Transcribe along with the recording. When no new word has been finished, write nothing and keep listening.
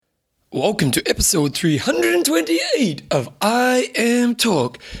Welcome to episode 328 of I Am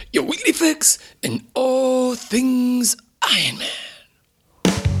Talk, your weekly fix in all things Iron Man.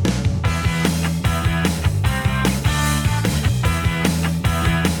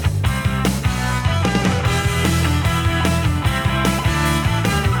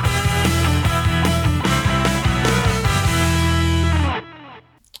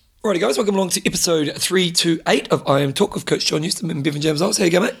 Alrighty guys, welcome along to episode 328 of I Am Talk with Coach John Newsome and Bevan James Olds. How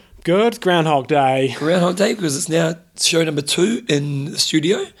you going, mate? Good. Groundhog Day. Groundhog Day, because it's now show number 2 in the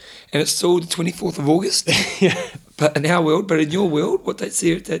studio, and it's still the 24th of August. Yeah. But in our world, but in your world, what date's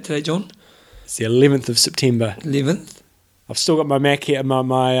here today, John? It's the 11th of September. 11th. I've still got my Mac here, my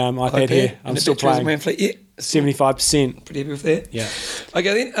iPad here. I'm still playing. Yeah. 75%. Pretty happy with that. Yeah.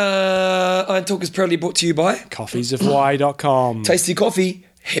 Okay then, I Am Talk is proudly brought to you by coffeesofhawaii.com. Tasty Coffee,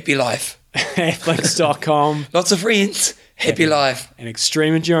 Happy Life. Athlinks.com. Lots of friends, happy life. And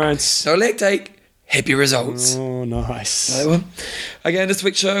Extreme Endurance. No lactate, happy results. Oh, nice. That one. Okay, in this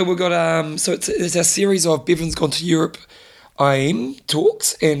week's show, we've got, so it's our series of Bevan's Gone to Europe IM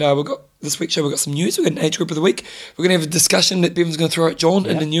talks, and we've got, this week's show, we've got some news. We've got an age group of the week. We're going to have a discussion that Bevan's going to throw at John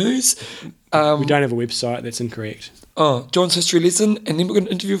in the news. We don't have a website, that's incorrect. Oh, John's history lesson, and then we're going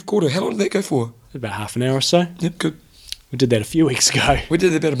to interview with Gordo. How long did that go for? About half an hour or so. Yep, good. We did that a few weeks ago. We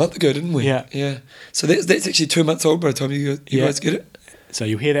did it about a month ago, didn't we? Yeah. Yeah. So that's actually 2 months old by the time you guys get it. So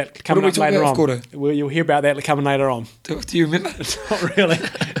you'll hear that coming up later on. You'll hear about that coming later on. Do you remember? Not really.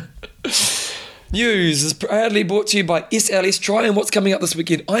 News is proudly brought to you by SLS Try, and what's coming up this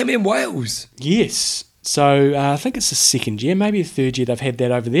weekend? Ironman Wales. Yes. So I think it's the second year, maybe the third year they've had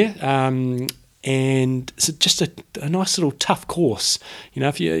that over there. And it's just a nice little tough course. You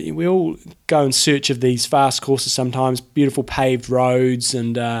know, we all go in search of these fast courses sometimes, beautiful paved roads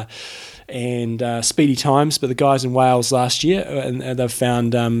and speedy times. But the guys in Wales last year, and they've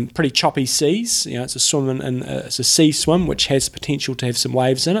found pretty choppy seas. You know, it's a swim and it's a sea swim which has potential to have some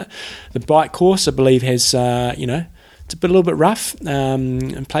waves in it. The bike course, I believe, has it's a little bit rough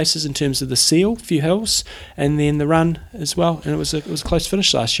in places in terms of the seal, a few hills, and then the run as well. And it was a close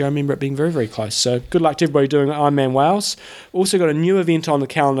finish last year. I remember it being very, very close. So good luck to everybody doing Ironman Wales. Also got a new event on the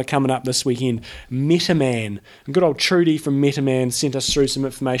calendar coming up this weekend, MetaMan. And good old Trudy from MetaMan sent us through some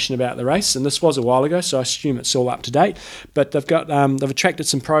information about the race, and this was a while ago, so I assume it's all up to date. But they've attracted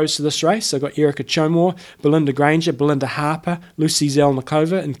some pros to this race. They've got Erica Chomore, Belinda Granger, Belinda Harper, Lucy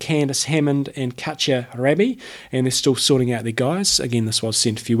Zelnikova, and Candice Hammond and Katja Rabi, and they're still sorting out their guys. Again, this was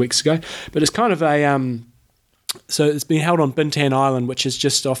sent a few weeks ago, but it's kind of so it's been held on Bintan Island, which is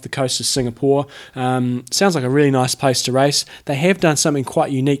just off the coast of Singapore. Sounds like a really nice place to race. They have done something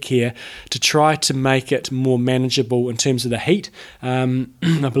quite unique here to try to make it more manageable in terms of the heat. I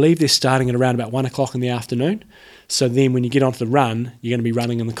believe they're starting at around about 1 o'clock in the afternoon. So then when you get onto the run, you're going to be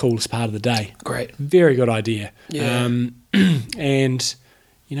running in the coolest part of the day. Great. Very good idea. Yeah. And,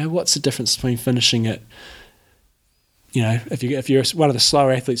 you know, what's the difference between finishing at, you know, if you're one of the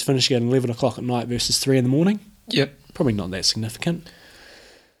slower athletes finishing at 11 o'clock at night versus 3 in the morning? Yep. Probably not that significant.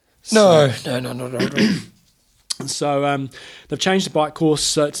 No. So they've changed the bike course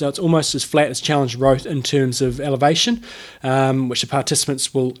so it's almost as flat as Challenge Roth in terms of elevation, which the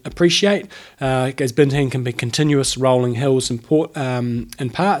participants will appreciate. As Bintan can be continuous rolling hills in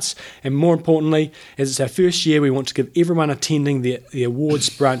parts, and more importantly, as it's our first year, we want to give everyone attending the awards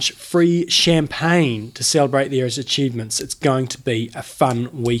brunch free champagne to celebrate their achievements. It's going to be a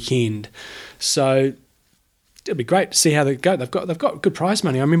fun weekend. So it'll be great to see how they go. They've got good prize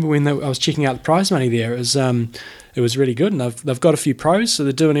money. I remember when I was checking out the prize money there, it was really good, and they've got a few pros, so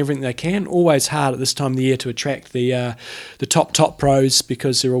they're doing everything they can. Always hard at this time of the year to attract the top pros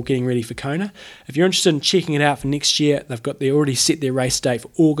because they're all getting ready for Kona. If you're interested in checking it out for next year, they already set their race date for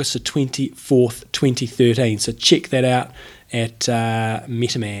August the 24th, 2013. So check that out at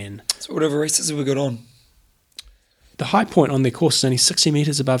MetaMan. So whatever races have we got on? The high point on their course is only 60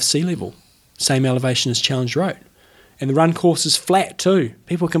 metres above sea level. Same elevation as Challenge Road. And the run course is flat too.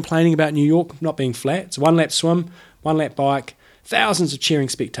 People are complaining about New York not being flat. It's a 1-lap swim, 1-lap bike, thousands of cheering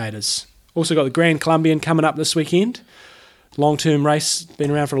spectators. Also got the Grand Columbian coming up this weekend. Long-term race, been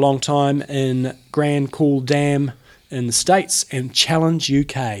around for a long time in Grand Cool Dam in the States, and Challenge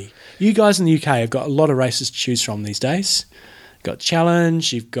UK. You guys in the UK have got a lot of races to choose from these days. You've got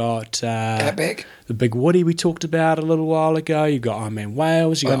Challenge, you've got Outback. The Big Woody we talked about a little while ago. You've got Ironman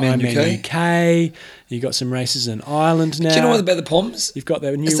Wales. You've got Ironman UK. You've got some races in Ireland now. Do you know what about the Poms? You've got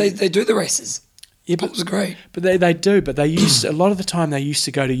that new. They do the races. Yeah, Poms are great. But they do. But they used a lot of the time they used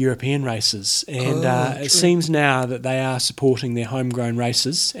to go to European races, and it seems now that they are supporting their homegrown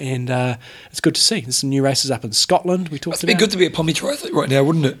races, and it's good to see. There's some new races up in Scotland. We talked about. It'd be good to be a Pommy triathlete right now,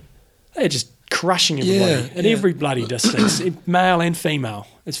 wouldn't it? they're just crushing everybody at every bloody distance, male and female.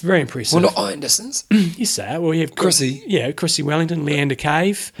 It's very impressive. Well, not iron distance. You say it. Well, you have Chrissy. Yeah, Chrissy Wellington, Leander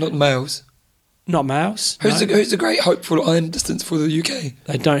Cave. Not males. Not males. Who's the great hopeful iron distance for the UK?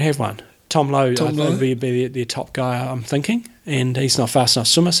 They don't have one. Tom Lowe, I think, Lowe? would be their top guy, I'm thinking. And he's not fast enough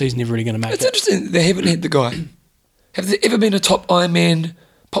swimmer, so he's never really going to make It's it. interesting they haven't had the guy. Have there ever been a top Ironman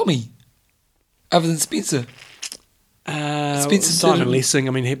Pommy other than Spencer? Spencer Simon didn't- Lessing,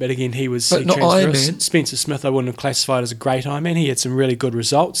 I mean, but again, he was But not transverse. Ironman. Spencer Smith, I wouldn't have classified as a great Ironman. He had some really good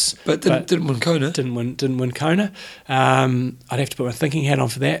results, But didn't win Kona. didn't win Kona. I'd have to put my thinking hat on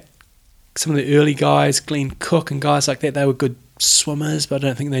for that. Some of the early guys, Glenn Cook and guys like that, they were good swimmers, but I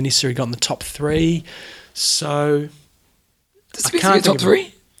don't think they necessarily got in the top three. So Did I Spencer can't get top think of-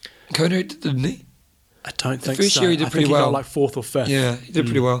 three? Kona didn't he? I don't think first so. year he did I pretty think he well. got like fourth or fifth. Yeah, he did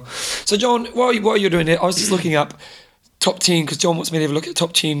pretty well. So, John, while you're doing that, I was just looking up top 10 because John wants me to have a look at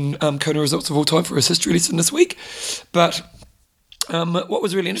top 10 Kona results of all time for his history lesson this week. But what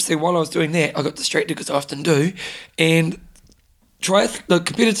was really interesting, while I was doing that, I got distracted because I often do, and the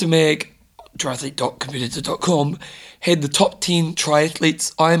competitor mag, triathlete.competitor.com, had the top 10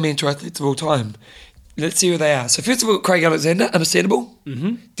 triathletes, Ironman triathletes of all time. Let's see who they are. So first of all, Craig Alexander, understandable.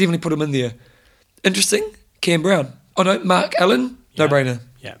 Mm-hmm. Definitely put him in there. Interesting, Cam Brown. Oh no, Mark Allen, no-brainer.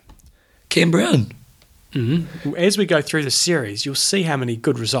 Yeah. Cam Brown. Mm-hmm. As we go through the series, you'll see how many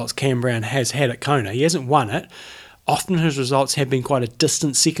good results Cam Brown has had at Kona. He hasn't won it. Often his results have been quite a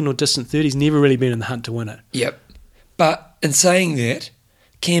distant second or distant third. He's never really been in the hunt to win it. Yep. But in saying that,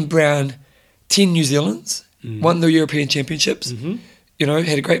 Cam Brown, 10 New Zealands, won the European Championships. Mm-hmm. You know,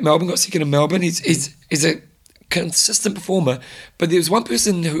 had a great Melbourne, got second in Melbourne. He's a consistent performer. But there was one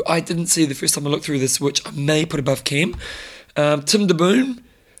person who I didn't see the first time I looked through this, which I may put above Cam. Tim DeBoon.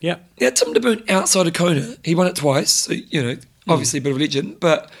 Yeah. Yeah, Tim DeBoon outside of Kona. He won it twice. So, you know, obviously a bit of a legend.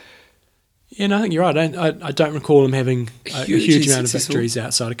 But Yeah, no, I think you're right. I don't recall him having a Hugely huge amount of successful. victories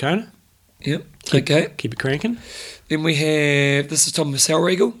outside of Kona. yeah, okay. Keep it cranking. Then we have, this is Tom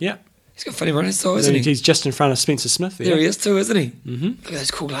Salregal. Yeah. He's got funny running style, isn't he? He's just in front of Spencer Smith there. There he is too, isn't he? Mm-hmm. Look at those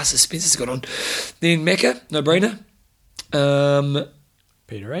cool glasses Spencer's got on. Then Macca, no-brainer.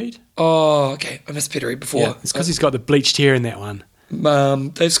 Peter Reid. Oh, okay. I missed Peter Reid before. Yeah, it's because he's got the bleached hair in that one.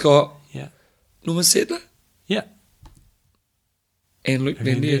 Dave Scott, Yeah. Norman Settler, Yeah. and Luke Van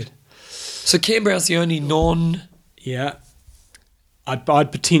Van Lier. Lier. So Cam Brown's the only non... Yeah. I'd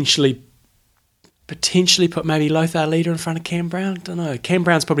potentially put maybe Lothar Leder in front of Cam Brown. Don't know. Cam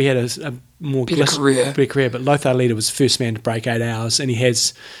Brown's probably had a more Better career. but Lothar Leder was the first man to break 8 hours, and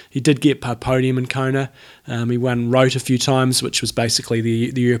he did get a podium in Kona. He won Rote a few times, which was basically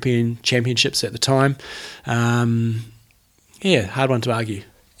the European Championships at the time. Yeah, hard one to argue.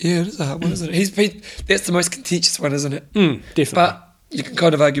 Yeah, it is a hard one, isn't it? That's the most contentious one, isn't it? Definitely. But you can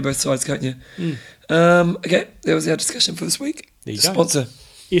kind of argue both sides, can't you? Okay, that was our discussion for this week. There you The go. sponsor.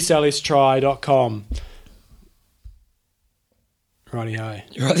 slstry.com. Righty-ho.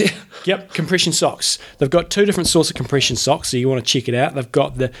 You're right there. Yep, compression socks. They've got two different sorts of compression socks, so you want to check it out. They've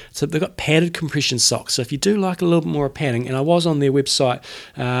got padded compression socks. So if you do like a little bit more of padding, and I was on their website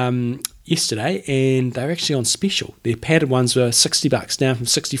yesterday, and they're actually on special. Their padded ones were $60 down from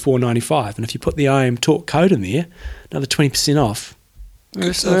 $64.95, and if you put the IM Talk code in there, another 20% off.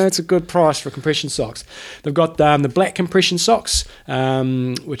 Good So stuff. that's a good price for compression socks. They've got the black compression socks,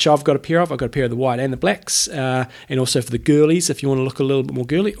 which I've got a pair of. I've got a pair of the white and the blacks, and also for the girlies, if you want to look a little bit more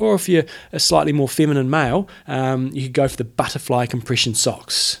girly, or if you're a slightly more feminine male, you could go for the butterfly compression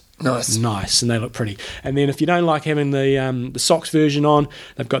socks. Nice, and they look pretty. And then if you don't like having the socks version on,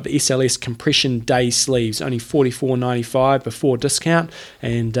 they've got the SLS compression day sleeves, only $44.95 before discount,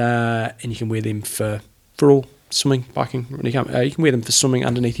 and you can wear them for all. Swimming, biking, you can wear them for swimming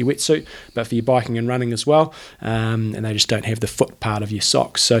underneath your wetsuit, but for your biking and running as well, and they just don't have the foot part of your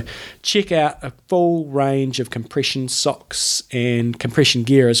socks. So check out a full range of compression socks and compression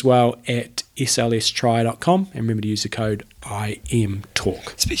gear as well at slstry.com, and remember to use the code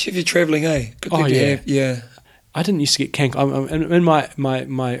IMTalk. Especially if you're travelling, eh? Good thing Oh, to yeah. have. Yeah. I didn't used to get in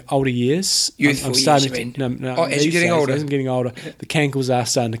my older years. Youthful I'm starting years, you to, mean? no, Oh, as you're these getting days, older. As I'm getting older, the cankles are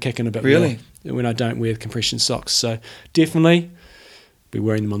starting to kick in a bit Really? more when I don't wear compression socks. So definitely be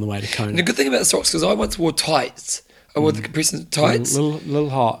wearing them on the way to Kona. And the good thing about the socks, because I once wore tights. I wore the compression tights. Little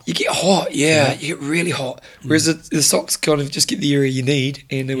hot. You get hot, yeah. You get really hot. Whereas the socks kind of just get the area you need,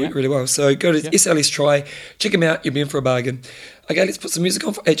 and they work really well. So go to SLS Try, check them out. You'll be in for a bargain. Okay, let's put some music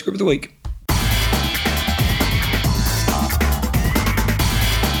on for Age Group of the Week.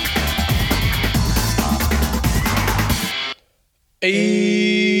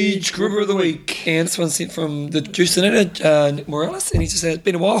 Age Age Grouper of the Week. And this one's sent from the Juicinator, Nick Morales. And he just said, it's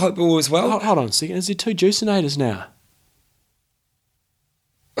been a while, hope all is well. Hold on a second. Is there 2 Juicinators now?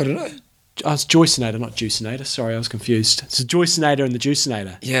 I don't know. Oh, it's Joycinator, not Juicinator. Sorry, I was confused. It's a Joycinator and the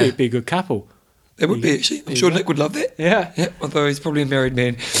Juicinator. Yeah. It'd be a good couple. That would be, actually. I'm sure Nick would love that. Yeah. Yeah, although he's probably a married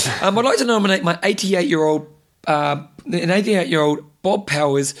man. I'd like to nominate my 88-year-old Bob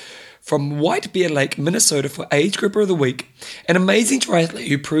Powers from White Bear Lake, Minnesota for Age Grouper of the Week. An amazing triathlete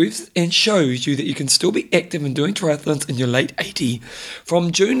who proves and shows you that you can still be active and doing triathlons in your late 80s.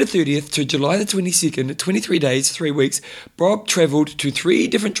 From June the 30th to July the 22nd, 23 days, 3 weeks, Bob travelled to 3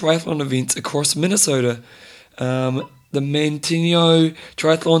 different triathlon events across Minnesota. The Manteno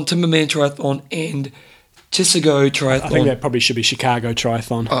Triathlon, Timberman Triathlon, and Chisago Triathlon. I think that probably should be Chicago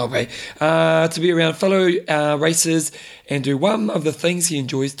Triathlon. Oh, okay. To be around fellow racers and do one of the things he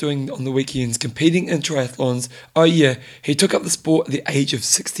enjoys doing on the weekends, competing in triathlons. Oh, yeah. He took up the sport at the age of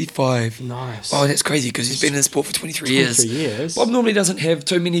 65. Nice. Oh, that's crazy because he's been in the sport for 23 years. 23 years. Bob normally doesn't have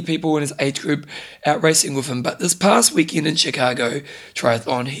too many people in his age group out racing with him, but this past weekend in Chicago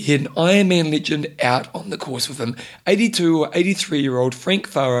Triathlon, he had an Ironman legend out on the course with him, 82 or 83-year-old Frank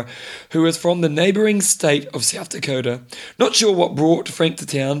Farah, who is from the neighbouring state of South Dakota. Not sure what brought Frank to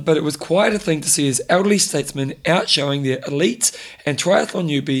town, but it was quite a thing to see his elderly statesmen out showing their elites and triathlon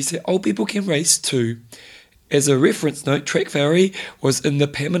newbies that old people can race too. As a reference note, Track Farah was in the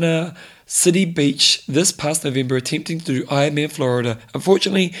Panama City Beach this past November attempting to do Ironman Florida.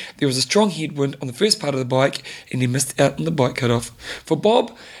 Unfortunately, there was a strong headwind on the first part of the bike and he missed out on the bike cutoff. For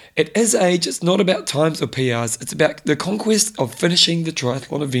Bob, at his age, it's not about times or PRs. It's about the conquest of finishing the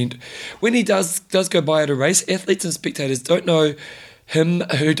triathlon event. When he does go by at a race, athletes and spectators who don't know him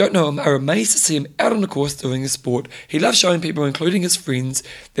are amazed to see him out on the course doing the sport. He loves showing people, including his friends,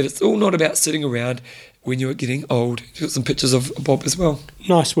 that it's all not about sitting around when you're getting old. He's got some pictures of Bob as well.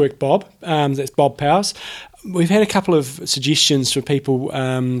 Nice work, Bob. That's Bob Powers. We've had a couple of suggestions for people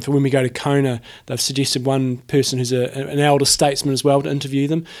for when we go to Kona. They've suggested one person who's an elder statesman as well to interview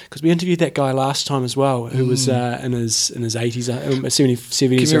them, because we interviewed that guy last time as well, who was in his 80s,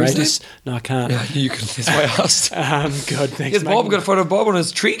 70s or 80s. No, I can't. Yeah, you can. That's why I asked. Good, thanks. Yes, Bob. Got a photo of Bob on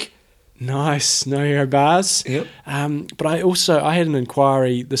his trek. Nice, no hero bars. Yep. But I had an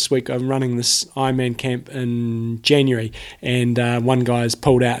inquiry this week. I'm running this Ironman camp in January, and one guy's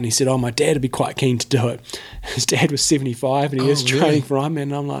pulled out and he said, "Oh, my dad would be quite keen to do it." His dad was 75 and he is training for Ironman.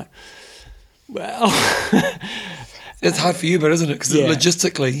 And I'm like, well, it's hard for you, but isn't it? Because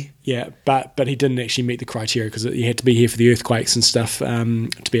logistically, yeah. But he didn't actually meet the criteria because he had to be here for the earthquakes and stuff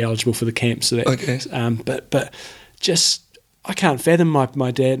to be eligible for the camp. So that, okay. But just. I can't fathom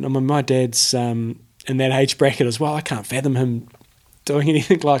my dad. I mean, my dad's in that age bracket as well. I can't fathom him doing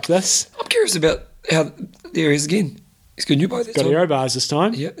anything like this. I'm curious about how there he is again. He's got a new bike this time. Got aero bars this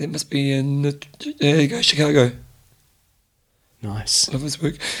time. Yeah, it must be in there you go, Chicago. Nice. Love his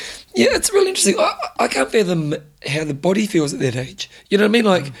work. Yeah, it's really interesting. I can't fathom how the body feels at that age. You know what I mean?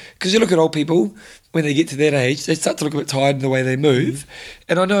 Like, because you look at old people, when they get to that age, they start to look a bit tired in the way they move.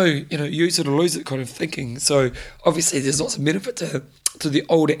 And I know, you sort of lose it kind of thinking. So obviously there's lots of benefit to the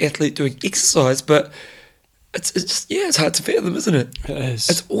older athlete doing exercise, but it's just, it's hard to fathom, isn't it? It is.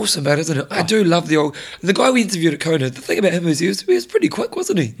 It's awesome, man, isn't it? I do love the guy we interviewed at Kona. The thing about him is he was pretty quick,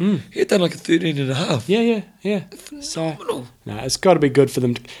 wasn't he? He had done like a 13 and a half. Yeah. So, no, it's got to be good for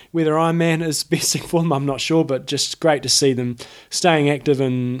them. Whether Ironman is best thing for them, I'm not sure, but just great to see them staying active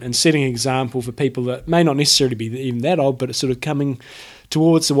and setting an example for people that may not necessarily be even that old, but it's sort of coming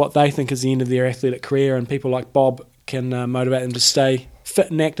towards what they think is the end of their athletic career, and people like Bob can motivate them to stay fit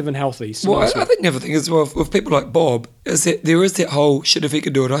and active and healthy. So well, I think the other thing as well with people like Bob is that there is that whole shit, if he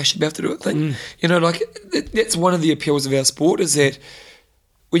could do it, I should be able to do it thing. Like that's one of the appeals of our sport, is that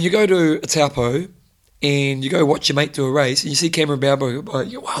when you go to a Taupo and you go watch your mate do a race and you see Cameron Bauer go by,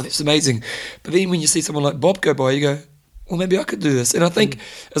 you go, wow, that's amazing. But then when you see someone like Bob go by, you go, well, maybe I could do this. And I think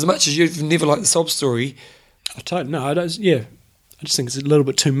as much as you've never liked the sob story, I just think it's a little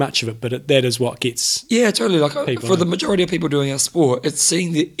bit too much of it, but that is what gets. Yeah, totally. Like people, for the majority of people doing our sport, it's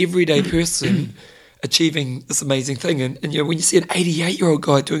seeing the everyday person achieving this amazing thing. And when you see an 88-year-old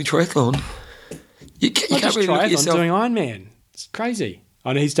guy doing triathlon, you can't really look at yourself doing Ironman. It's crazy.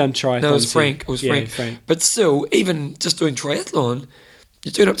 I know he's done triathlon. No, it was Frank. Frank. But still, even just doing triathlon,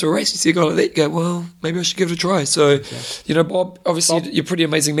 you turn up to a race, you see a guy like that, you go, well, maybe I should give it a try. So, Bob, obviously you're a pretty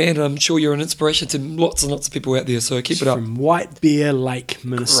amazing man, and I'm sure you're an inspiration to lots and lots of people out there, so keep it up. From White Bear Lake,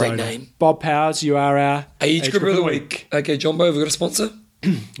 Minnesota. Great name. Bob Powers, you are our Age Grouper of the Week. Okay, Jumbo, have we got a sponsor?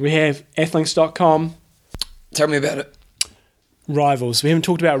 We have athlinks.com. Tell me about it. Rivals. We haven't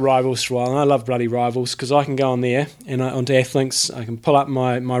talked about Rivals for a while, and I love bloody Rivals because I can go on there and onto Athlinks. I can pull up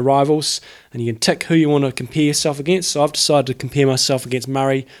my Rivals, and you can tick who you want to compare yourself against. So I've decided to compare myself against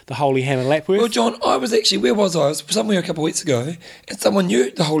Murray, the Holy Hammer Lapworth. Well, John, I was actually, where was I? I was somewhere a couple of weeks ago, and someone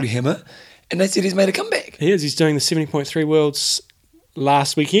knew the Holy Hammer, and they said he's made a comeback. He is. He's doing the 70.3 Worlds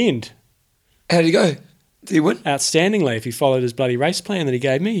last weekend. How did he go? Did he win? Outstandingly. If he followed his bloody race plan that he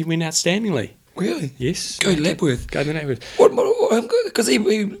gave me, he went outstandingly. Really? Yes. Go to Lapworth. Go to Lapworth. Because he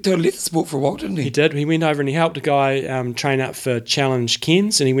did a leather sport for a while, didn't he? He did. He went over and he helped a guy train up for Challenge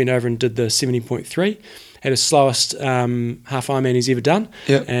Cairns, and he went over and did the 70.3. Had his slowest half Ironman he's ever done.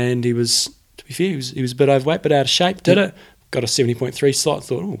 Yep. And he was, to be fair, he was a bit overweight, but out of shape. Did it. Got a 70.3 slot.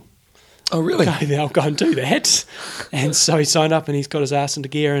 Thought, oh, really? Okay, I'll go and do that. And so he signed up and he's got his ass into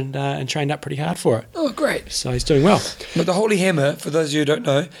gear and trained up pretty hard for it. Oh, great. So he's doing well. But the Holy Hammer, for those of you who don't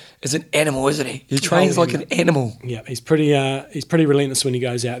know, is an animal, isn't he? He trains like an animal. Yeah, he's pretty relentless when he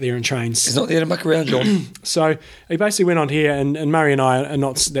goes out there and trains. He's not there to muck around, John. So he basically went on here, and Murray and I are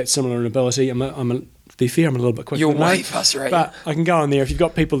not that similar in ability. To be fair, I'm a little bit quicker. You're than way Murray, faster, but I can go on there. If you've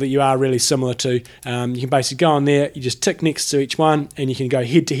got people that you are really similar to, you can basically go on there, you just tick next to each one, and you can go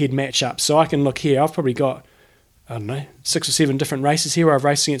head-to-head matchups. So I can look here. I've probably got, 6 or 7 different races here where I've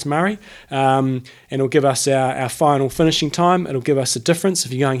raced against Murray, and it'll give us our final finishing time. It'll give us a difference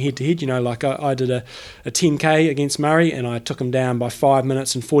if you're going head-to-head. Like I did a 10K against Murray, and I took him down by 5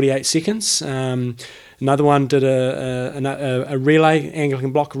 minutes and 48 seconds. Another one did a relay,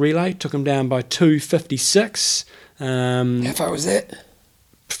 Anglican block relay, took him down by 2:56. How far was that?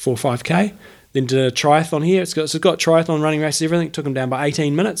 4 or 5K. Then did a triathlon here. It's got triathlon, running races, everything. Took him down by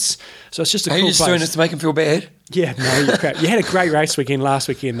 18 minutes. So it's just a cool place. Are you just doing this to make him feel bad? Yeah, no, you're crap. You had a great race weekend last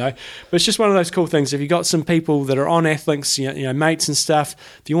weekend, though. But it's just one of those cool things. If you've got some people that are on Athlinks, mates and stuff,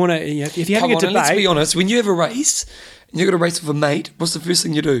 if you want to, if you're having a debate. Let's be honest. When you have a race, and you've got a race with a mate, what's the first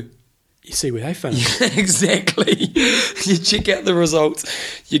thing you do? You see where they finish. Yeah, exactly. You check out the results.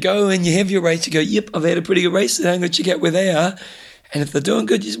 You go and you have your race. You go, yep, I've had a pretty good race today. I'm going to check out where they are. And if they're doing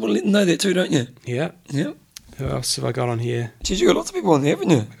good, you just want to let them know that too, don't you? Yeah. Yeah. Who else have I got on here? Jeez, you've got lots of people on there, haven't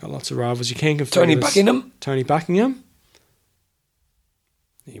you? I've got lots of rivals. You can confirm. Tony Buckingham.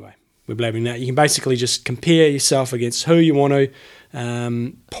 Anyway, we're blabbing that. You can basically just compare yourself against who you want to.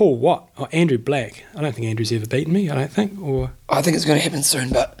 Paul Watt. Oh, Andrew Black. I don't think Andrew's ever beaten me, I don't think. I think it's going to happen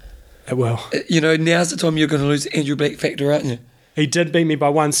soon, but... It will. Now's the time you're going to lose the Andrew Black factor, aren't you? He did beat me by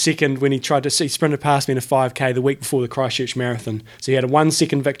 1 second when he sprinted past me in a 5K the week before the Christchurch Marathon. So he had a 1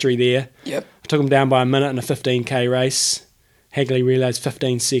 second victory there. Yep. I took him down by a minute in a 15K race. Hagley relays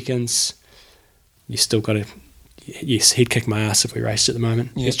 15 seconds. You still got to... Yes, he'd kick my ass if we raced at the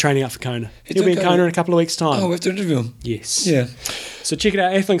moment. Yep. He's training up for Kona. He'll be in Kona in a couple of weeks' time. Oh, we have to interview him. Yes. Yeah. So check it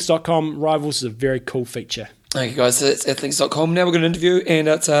out, athlinks.com. Rivals is a very cool feature. Okay, guys, so it's athlinks.com. Now we're going to interview, and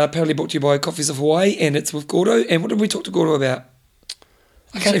it's proudly brought to you by Coffees of Hawaii, and it's with Gordo. And what did we talk to Gordo about?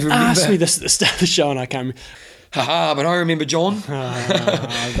 I can't even remember. Ask me this at the start of the show, and I can't remember. Haha, but I remember John.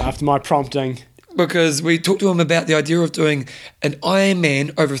 After my prompting. Because we talked to him about the idea of doing an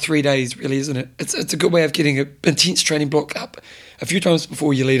Ironman over 3 days, really, isn't it? It's a good way of getting an intense training block up a few times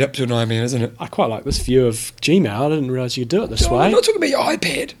before you lead up to an Ironman, isn't it? I quite like this view of Gmail. I didn't realise you could do it this way. I'm not talking about your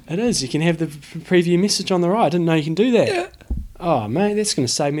iPad. It is. You can have the preview message on the right. I didn't know you can do that. Yeah. Oh, mate, that's going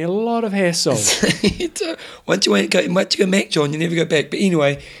to save me a lot of hassle. Once you go Mac, John, you never go back. But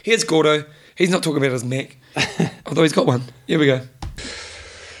anyway, here's Gordo. He's not talking about his Mac, although he's got one. Here we go.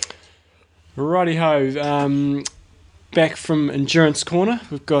 Righty-ho. Back from Endurance Corner.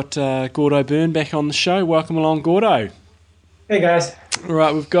 We've got Gordo Byrne back on the show. Welcome along, Gordo. Hey, guys. All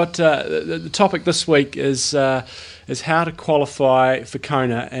right, we've got the topic this week is how to qualify for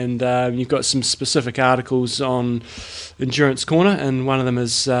Kona, and you've got some specific articles on Endurance Corner, and one of them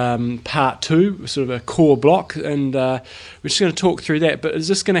is part 2, sort of a core block, and we're just going to talk through that. But is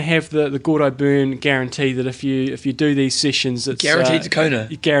this going to have the Gordo Byrne guarantee that if you do these sessions, it's guaranteed to Kona,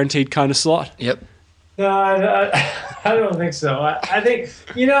 guaranteed Kona slot? Yep. No, I don't think so. I think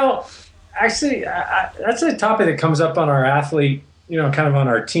actually, that's a topic that comes up on our athlete, kind of on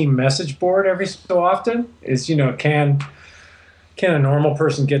our team message board every so often. Is can a normal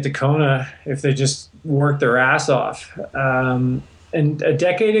person get to Kona if they just work their ass off? And a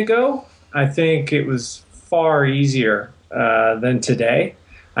decade ago, I think it was far easier than today.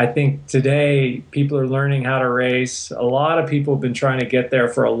 I think today people are learning how to race. A lot of people have been trying to get there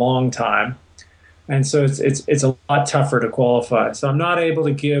for a long time. And so it's a lot tougher to qualify. So I'm not able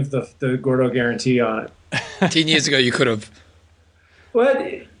to give the Gordo guarantee on it. 10 years ago, you could have. Well,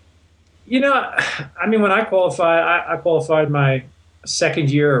 when I qualified, I qualified my second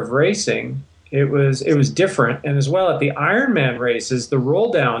year of racing, It was different. And as well at the Ironman races, the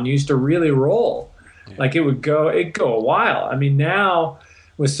roll down used to really roll. Like it'd go a while. I mean, now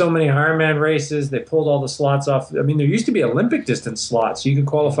with so many Ironman races, they pulled all the slots off. I mean, there used to be Olympic distance slots. You could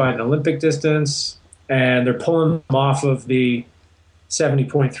qualify in Olympic distance, and they're pulling them off of the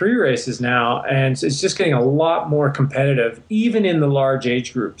 70.3 races now, and it's just getting a lot more competitive, even in the large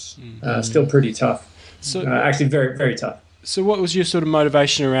age groups. Still pretty tough. So, actually, very, very tough. So what was your sort of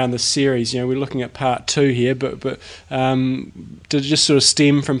motivation around the series? We're looking at part 2 here, but did it just sort of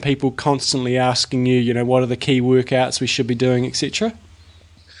stem from people constantly asking you, what are the key workouts we should be doing, etc.?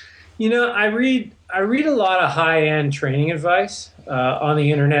 I read a lot of high-end training advice on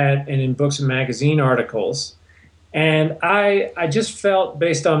the internet and in books and magazine articles. And I just felt,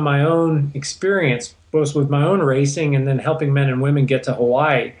 based on my own experience, both with my own racing and then helping men and women get to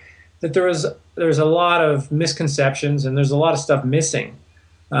Hawaii, that there's a lot of misconceptions and there's a lot of stuff missing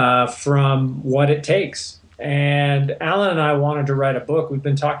from what it takes. And Alan and I wanted to write a book. We've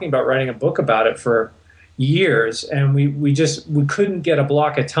been talking about writing a book about it for years, and we couldn't get a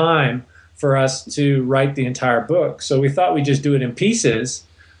block of time for us to write the entire book. So we thought we'd just do it in pieces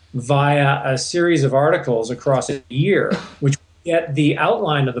via a series of articles across a year, which get the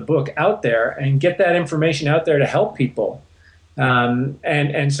outline of the book out there and get that information out there to help people.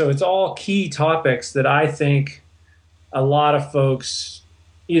 And so it's all key topics that I think a lot of folks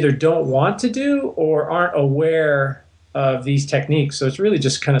either don't want to do or aren't aware of these techniques. So it's really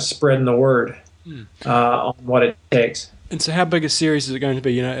just kind of spreading the word on what it takes. And so how big a series is it going to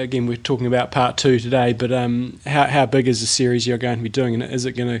be? Again, we're talking about part 2 today, but how big is the series you're going to be doing? And is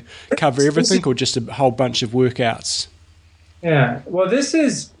it going to cover everything or just a whole bunch of workouts? Yeah, well, this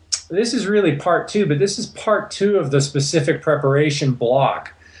is really part 2, but this is part 2 of the specific preparation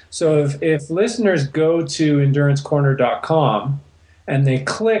block. So if listeners go to endurancecorner.com and they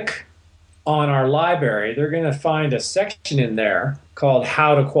click on our library, they're going to find a section in there called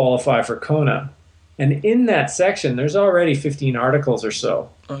How to Qualify for Kona. And in that section, there's already 15 articles or so.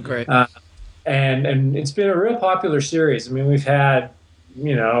 Oh, great. And it's been a real popular series. I mean, we've had,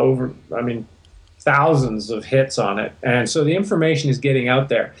 thousands of hits on it. And so the information is getting out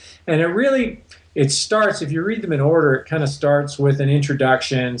there. And it starts, if you read them in order, it kind of starts with an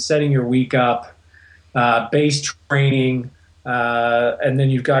introduction, setting your week up, base training, and then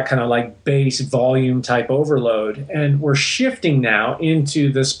you've got kind of like base volume type overload. And we're shifting now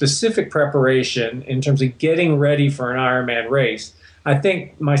into the specific preparation in terms of getting ready for an Ironman race. I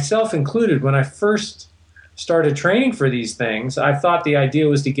think myself included, when I first started training for these things, I thought the idea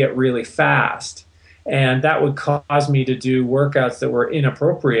was to get really fast. And that would cause me to do workouts that were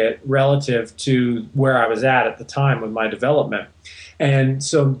inappropriate relative to where I was at the time with my development. And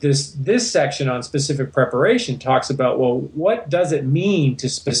so this section on specific preparation talks about, well, what does it mean to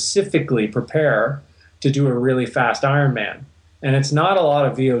specifically prepare to do a really fast Ironman? And it's not a lot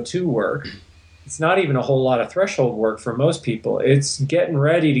of VO2 work. It's not even a whole lot of threshold work for most people. It's getting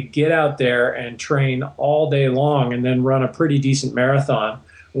ready to get out there and train all day long and then run a pretty decent marathon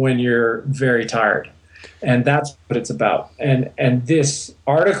when you're very tired. And that's what it's about. And this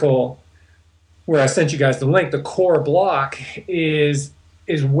article, where I sent you guys the link, the core block is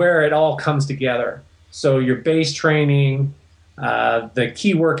where it all comes together. So your base training, the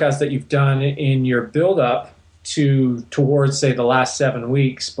key workouts that you've done in your build-up towards, say, the last 7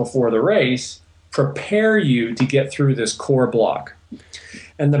 weeks before the race, prepare you to get through this core block.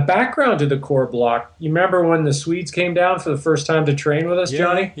 And the background to the core block, you remember when the Swedes came down for the first time to train with us,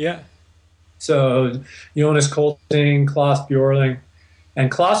 Johnny? Yeah. So Jonas Kolting, Klaus Bjorling.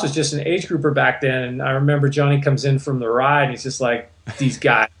 And Klaus was just an age grouper back then. And I remember Johnny comes in from the ride, and he's just like, these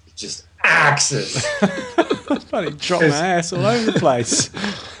guys are just axes. Funny, drop my ass all over the place.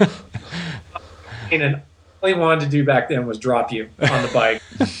 And all he wanted to do back then was drop you on the bike.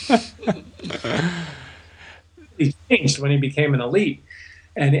 He changed when he became an elite,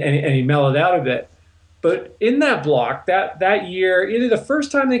 and he mellowed out a bit. But in that block, that year, either the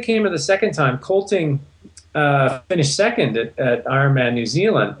first time they came or the second time, Kolting finished second at Ironman New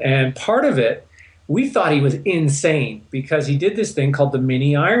Zealand. And part of it, we thought he was insane because he did this thing called the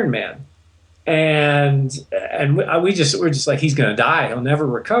mini Ironman. And we're just like, he's going to die. He'll never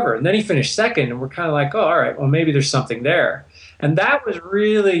recover. And then he finished second, and we're kind of like, oh, all right, well, maybe there's something there. And that was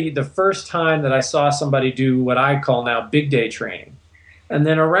really the first time that I saw somebody do what I call now big day training. And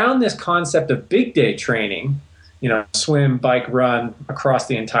then around this concept of big day training, swim, bike, run across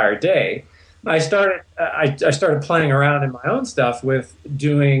the entire day, I started playing around in my own stuff with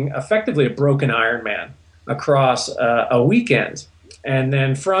doing effectively a broken Ironman across a weekend. And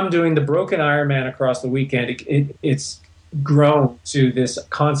then from doing the broken Ironman across the weekend, it's grown to this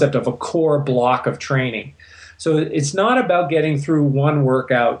concept of a core block of training. So it's not about getting through one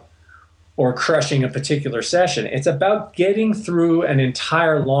workout or crushing a particular session. It's about getting through an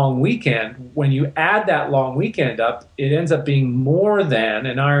entire long weekend. When you add that long weekend up, it ends up being more than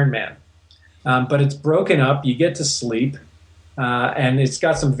an Ironman. But it's broken up, you get to sleep, and it's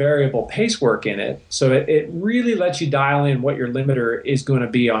got some variable pace work in it. So it really lets you dial in what your limiter is going to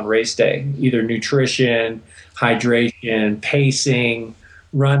be on race day, either nutrition, hydration, pacing,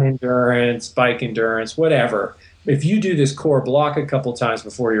 run endurance, bike endurance, whatever. If you do this core block a couple times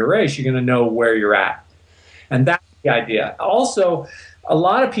before your race, you're going to know where you're at. And that's the idea. Also, a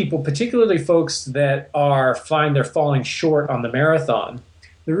lot of people, particularly folks that find they're falling short on the marathon,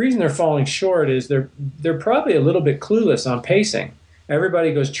 the reason they're falling short is they're probably a little bit clueless on pacing.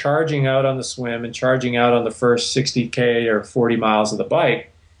 Everybody goes charging out on the swim and charging out on the first 60K or 40 miles of the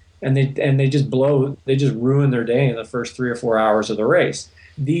bike, and they just ruin their day in the first 3 or 4 hours of the race.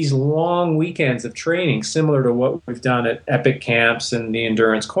 These long weekends of training, similar to what we've done at Epic camps and the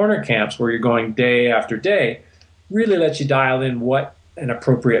Endurance Corner camps, where you're going day after day, really lets you dial in what an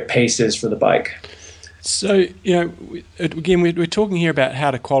appropriate pace is for the bike. So, again, we're talking here about how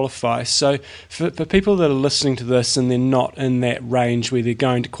to qualify. So for people that are listening to this and they're not in that range where they're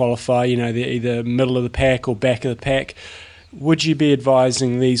going to qualify, they're either middle of the pack or back of the pack, would you be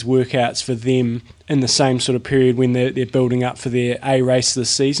advising these workouts for them in the same sort of period when they're building up for their A race this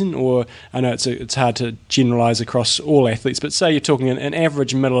season? Or I know it's hard to generalise across all athletes, but say you're talking an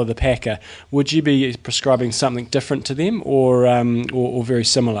average middle of the packer, would you be prescribing something different to them or very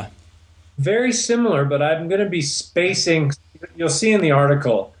similar? Very similar, but I'm going to be spacing. You'll see in the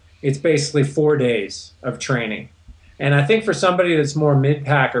article, it's basically 4 days of training. And I think for somebody that's more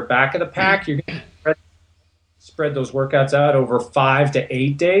mid-pack or back of the pack, you're going to spread those workouts out over 5 to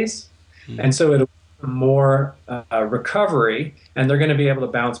 8 days. And so it'll be more recovery, and they're going to be able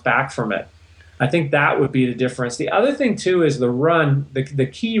to bounce back from it. I think that would be the difference. The other thing, too, is the run. The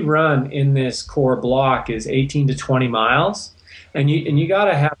key run in this core block is 18 to 20 miles. And you got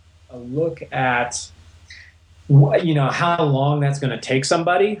to have a look at how long that's going to take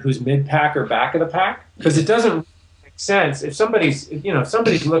somebody who's mid-pack or back of the pack, because it doesn't make sense if somebody's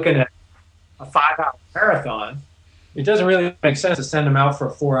looking at a 5-hour marathon. It doesn't really make sense to send them out for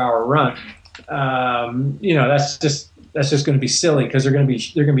a 4-hour run. That's just going to be silly, because they're going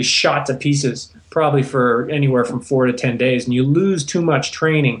to be shot to pieces probably for anywhere from 4 to 10 days, and you lose too much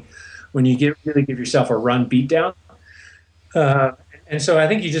training when you really give yourself a run beatdown. And so I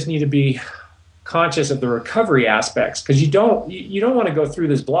think you just need to be conscious of the recovery aspects, because you don't want to go through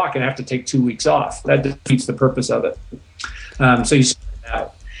this block and have to take 2 weeks off. That defeats the purpose of it. So you spread it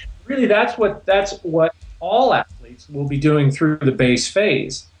out. Really, that's what all athletes will be doing through the base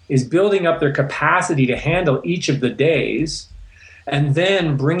phase, is building up their capacity to handle each of the days, and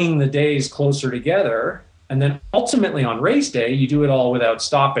then bringing the days closer together. And then ultimately on race day, you do it all without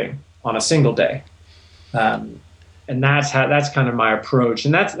stopping on a single day. And that's kind of my approach.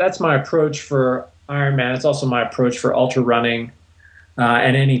 And that's my approach for Ironman. It's also my approach for ultra running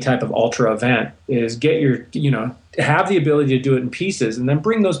and any type of ultra event, is have the ability to do it in pieces, and then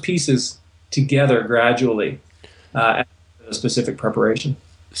bring those pieces together gradually at a specific preparation.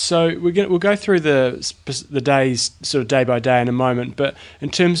 So we'll go through the days sort of day by day in a moment, but in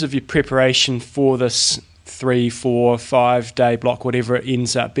terms of your preparation for this 3, 4, 5 day block, whatever it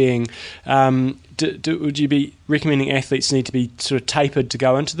ends up being, would you be recommending athletes need to be sort of tapered to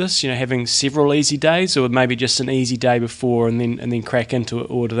go into this, having several easy days, or maybe just an easy day before and then crack into it,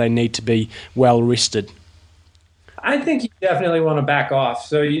 or do they need to be well rested? I think you definitely want to back off.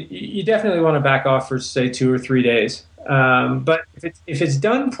 So you definitely want to back off for, say, 2 or 3 days. But if it's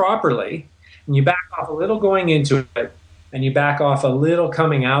done properly, and you back off a little going into it, and you back off a little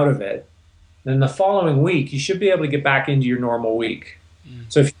coming out of it, then the following week you should be able to get back into your normal week.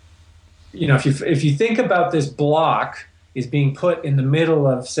 So if you think about this block is being put in the middle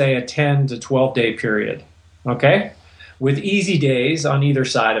of, say, a 10 to 12 day period, okay, with easy days on either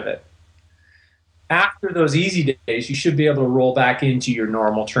side of it. After those easy days, you should be able to roll back into your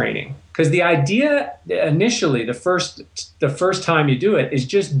normal training. Because the idea initially, the first time you do it, is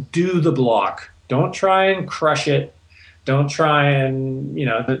just do the block. Don't try and crush it. Don't try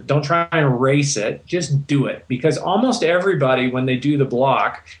and race it. Just do it. Because almost everybody, when they do the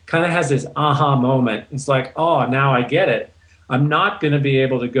block, kind of has this aha moment. It's like, oh, now I get it. I'm not going to be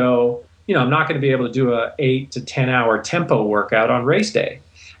able to go, I'm not going to be able to do a 8 to 10 hour tempo workout on race day.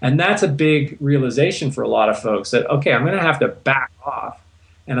 And that's a big realization for a lot of folks, that, okay, I'm going to have to back off,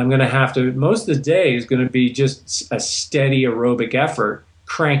 and I'm going to have to, most of the day is going to be just a steady aerobic effort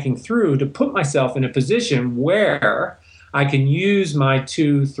cranking through to put myself in a position where I can use my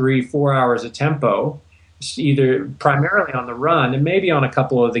 2, 3, 4 hours of tempo, either primarily on the run and maybe on a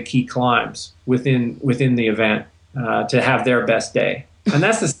couple of the key climbs within the event, to have their best day. And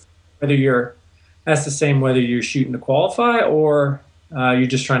that's the same whether you're shooting to qualify or you're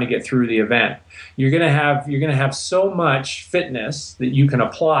just trying to get through the event. You're gonna have so much fitness that you can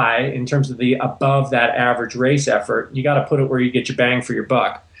apply in terms of the above that average race effort. You got to put it where you get your bang for your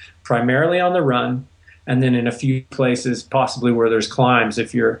buck, primarily on the run, and then in a few places possibly where there's climbs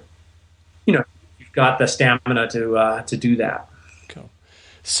if you've got the stamina to do that. Cool.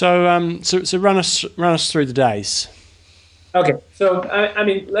 So so run us through the days. Okay, so I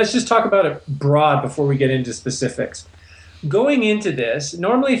mean, let's just talk about it broad before we get into specifics. Going into this,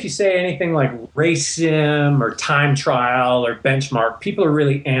 normally if you say anything like race sim or time trial or benchmark, people are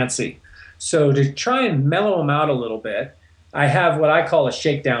really antsy. So to try and mellow them out a little bit, I have what I call a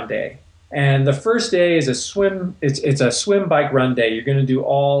shakedown day. And the first day is a swim. It's a swim, bike, run day. You're going to do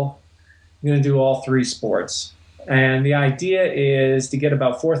all 3 sports. And the idea is to get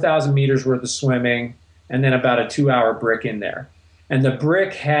about 4,000 meters worth of swimming and then about a 2-hour brick in there. And the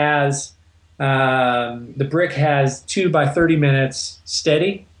brick has 2 by 30 minutes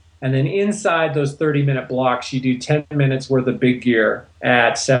steady, and then inside those 30-minute blocks, you do 10 minutes worth of big gear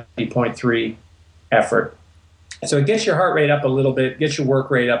at 70.3 effort. So it gets your heart rate up a little bit, gets your work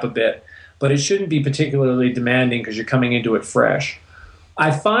rate up a bit, but it shouldn't be particularly demanding because you're coming into it fresh.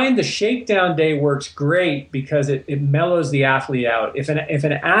 I find the shakedown day works great because it mellows the athlete out. If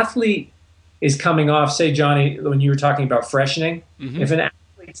an athlete is coming off, say, Johnny, when you were talking about freshening, if an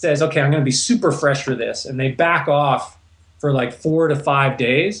athlete says, okay, I'm going to be super fresh for this, and they back off for like 4 to 5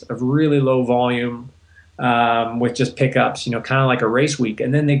 days of really low volume with just pickups, kind of like a race week,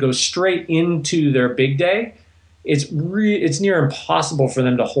 and then they go straight into their big day, it's near impossible for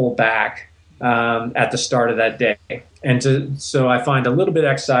them to hold back at the start of that day. So I find a little bit of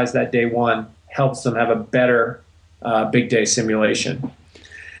exercise that day one helps them have a better big day simulation.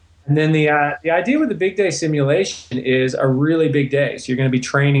 And then the idea with the big day simulation is a really big day. So you're going to be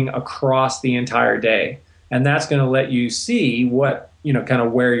training across the entire day. And that's going to let you see what, kind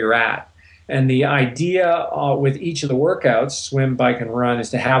of where you're at. And the idea with each of the workouts, swim, bike, and run, is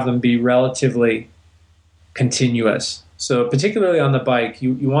to have them be relatively continuous. So particularly on the bike,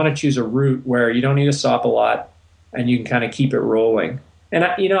 you want to choose a route where you don't need to stop a lot and you can kind of keep it rolling. And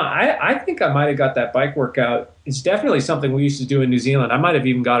I think I might have got that bike workout. It's definitely something we used to do in New Zealand. I might have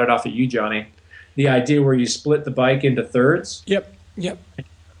even got it off of you, Johnny. The idea where you split the bike into thirds. Yep.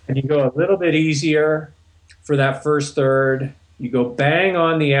 And you go a little bit easier for that first third. You go bang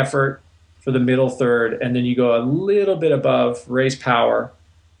on the effort for the middle third, and then you go a little bit above race power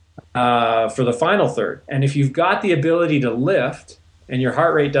for the final third. And if you've got the ability to lift and your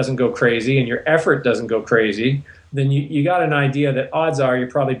heart rate doesn't go crazy and your effort doesn't go crazy, then you got an idea that odds are you're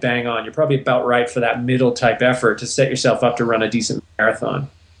probably bang on. You're probably about right for that middle type effort to set yourself up to run a decent marathon.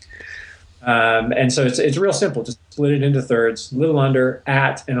 And so it's real simple. Just split it into thirds, a little under,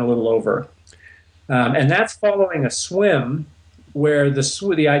 at, and a little over. And that's following a swim where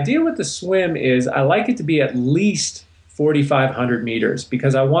the idea with the swim is I like it to be at least 4,500 meters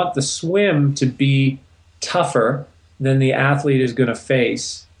because I want the swim to be tougher than the athlete is going to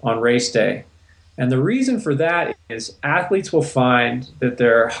face on race day. And the reason for that is athletes will find that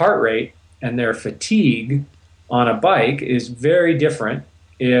their heart rate and their fatigue on a bike is very different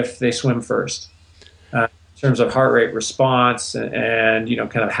if they swim first in terms of heart rate response and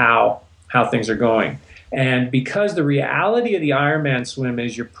kind of how things are going. And because the reality of the Ironman swim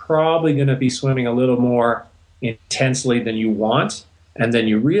is you're probably going to be swimming a little more intensely than you want and then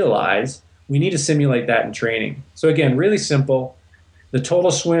you realize, we need to simulate that in training. So again, really simple. The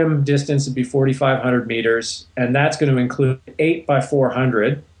total swim distance would be 4,500 meters, and that's going to include 8 by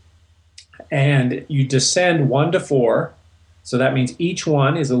 400. And you descend 1 to 4, so that means each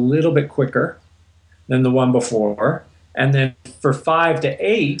one is a little bit quicker than the one before. And then for 5 to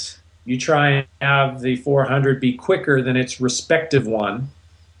 8, you try and have the 400 be quicker than its respective one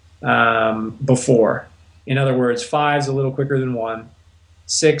before. In other words, 5 is a little quicker than 1,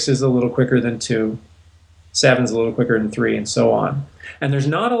 6 is a little quicker than 2, 7 is a little quicker than 3, and so on. And there's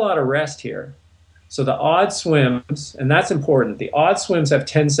not a lot of rest here. So the odd swims, and that's important, the odd swims have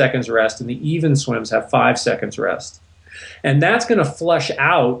 10 seconds rest and the even swims have 5 seconds rest. And that's going to flush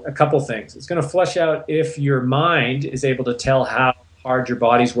out a couple things. It's going to flush out if your mind is able to tell how hard your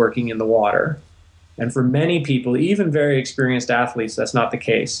body's working in the water. And for many people, even very experienced athletes, that's not the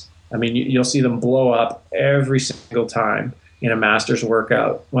case. I mean, you'll see them blow up every single time in a master's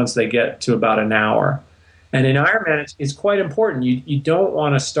workout once they get to about an hour. And in Ironman, it's quite important. You don't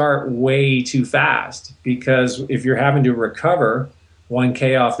want to start way too fast, because if you're having to recover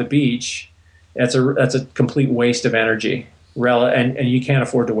 1K off the beach, that's a complete waste of energy. And you can't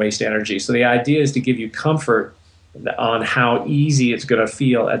afford to waste energy. So the idea is to give you comfort on how easy it's going to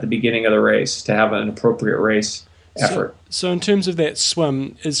feel at the beginning of the race to have an appropriate race effort. So in terms of that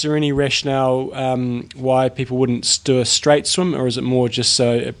swim, is there any rationale why people wouldn't do a straight swim, or is it more just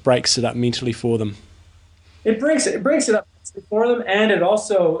so it breaks it up mentally for them? It breaks it up for them, and it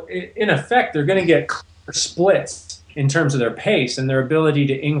also, in effect, they're going to get clear splits in terms of their pace and their ability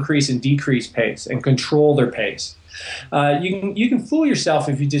to increase and decrease pace and control their pace. You can fool yourself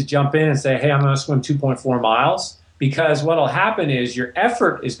if you just jump in and say, hey, I'm going to swim 2.4 miles, because what will happen is your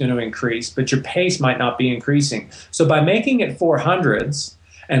effort is going to increase, but your pace might not be increasing. So by making it 400s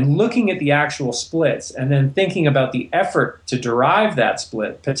and looking at the actual splits and then thinking about the effort to derive that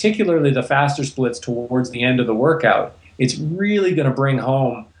split, particularly the faster splits towards the end of the workout, it's really going to bring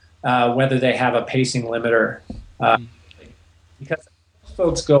home whether they have a pacing limiter. Because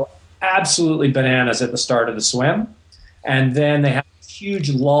folks go absolutely bananas at the start of the swim, and then they have a huge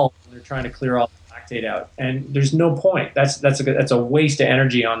lull when they're trying to clear all the lactate out. And there's no point. That's a waste of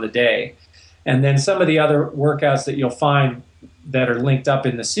energy on the day. And then some of the other workouts that you'll find that are linked up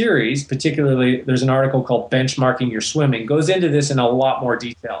in the series, particularly there's an article called Benchmarking Your Swimming, goes into this in a lot more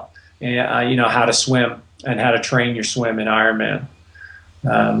detail. How to swim and how to train your swim in Ironman.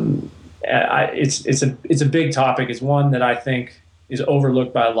 It's a big topic. It's one that I think is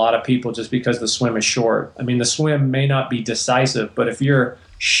overlooked by a lot of people just because the swim is short. I mean, the swim may not be decisive, but if you're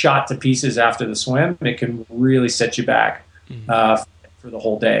shot to pieces after the swim, it can really set you back for the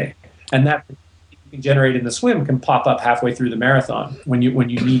whole day. And that you can generate in the swim can pop up halfway through the marathon when you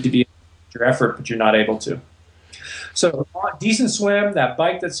need to be your effort, but you're not able to. So decent swim, that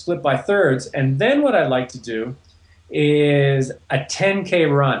bike that's split by thirds, and then what I'd like to do is a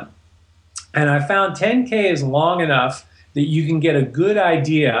 10K run. And I found 10K is long enough that you can get a good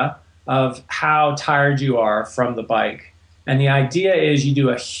idea of how tired you are from the bike. And the idea is you do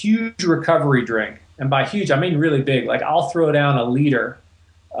a huge recovery drink. And by huge, I mean really big. Like I'll throw down a liter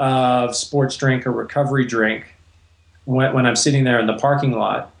of sports drink or recovery drink when I'm sitting there in the parking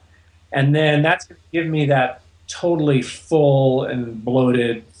lot. And then that's going to give me that totally full and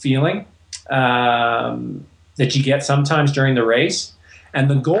bloated feeling that you get sometimes during the race. And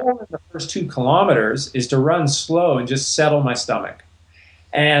the goal in the first 2 kilometers is to run slow and just settle my stomach.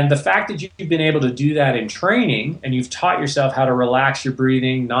 And the fact that you've been able to do that in training and you've taught yourself how to relax your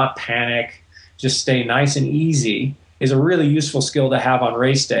breathing, not panic, just stay nice and easy, is a really useful skill to have on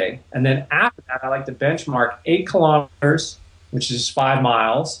race day. And then after that, I like to benchmark 8 kilometers, which is 5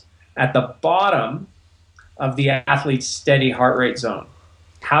 miles, at the bottom of the athlete's steady heart rate zone.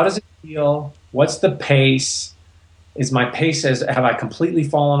 How does it feel? What's the pace? Is my pace, have I completely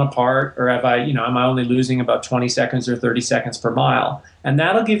fallen apart, or am I only losing about 20 seconds or 30 seconds per mile? And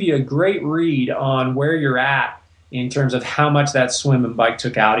that'll give you a great read on where you're at in terms of how much that swim and bike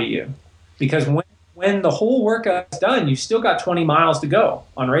took out of you. Because when the whole workout's done, you've still got 20 miles to go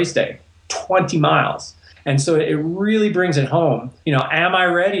on race day, 20 miles. And so it really brings it home. Am I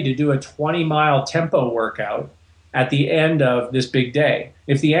ready to do a 20-mile tempo workout at the end of this big day?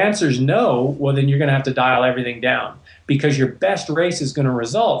 If the answer is no, well, then you're going to have to dial everything down, because your best race is going to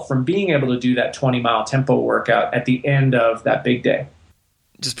result from being able to do that 20-mile tempo workout at the end of that big day.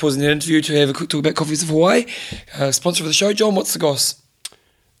 Just pausing the interview to have a quick talk about Coffees of Hawaii. Sponsor of the show, John, what's the goss?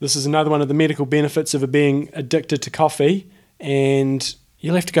 This is another one of the medical benefits of being addicted to coffee, and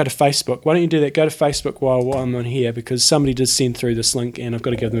you'll have to go to Facebook. Why don't you do that? Go to Facebook while I'm on here, because somebody did send through this link and I've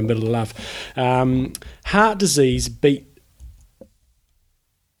got to give them a bit of love. Heart disease beat.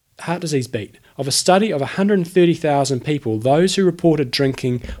 Of a study of 130,000 people, those who reported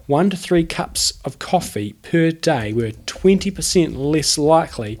drinking 1 to 3 cups of coffee per day were 20% less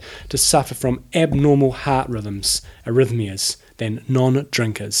likely to suffer from abnormal heart arrhythmias, than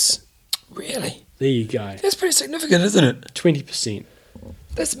non-drinkers. Really? There you go. That's pretty significant, isn't it? 20%.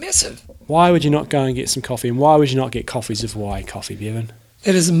 That's massive. Why would you not go and get some coffee? And why would you not get Coffees of Hawaii coffee, Bevan?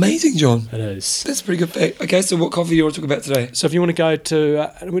 That is amazing, John. It is. That's a pretty good fact. Okay, so what coffee do you want to talk about today? So if you want to go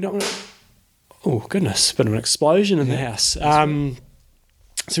to... we don't want to... Oh, goodness. Bit of an explosion in the house.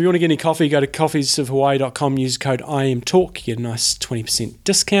 So if you want to get any coffee, go to coffeesofhawaii.com, use code IMTalk, you get a nice 20%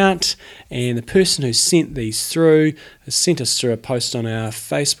 discount. And the person who sent these through has sent us through a post on our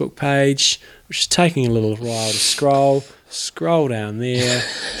Facebook page, which is taking a little while to scroll. Scroll down there.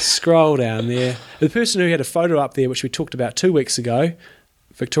 The person who had a photo up there, which we talked about 2 weeks ago,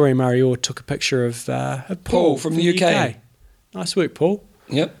 Victoria Marior, took a picture of Paul from the UK. Nice work, Paul.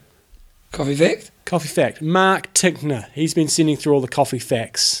 Yep. Coffee fact? Coffee fact. Mark Tinkner. He's been sending through all the coffee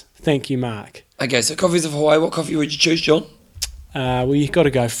facts. Thank you, Mark. Okay, so coffees of Hawaii. What coffee would you choose, John? Well, you've got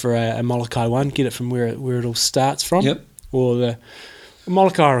to go for a Molokai one. Get it from where it all starts from. Yep. Or the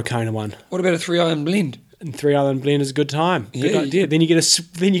Molokai or a Kona one. What about a 3-iron blend? And 3-Island blend is a good time. Yeah. Good idea. Then you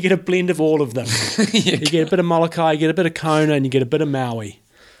get a blend of all of them. You get a bit of Molokai, you get a bit of Kona, and you get a bit of Maui.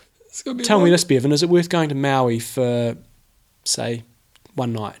 Tell me this, Bevan, is it worth going to Maui for, say,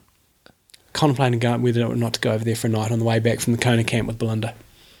 one night? Contemplating going whether or not to go over there for a night on the way back from the Kona camp with Belinda.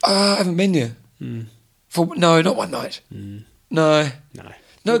 I haven't been there. No, not one night. No,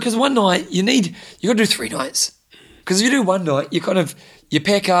 because one night you got to do 3 nights. Because if you do one night, you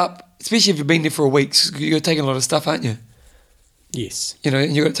pack up. Especially if you've been there for a week, you're taking a lot of stuff, aren't you? Yes. You know,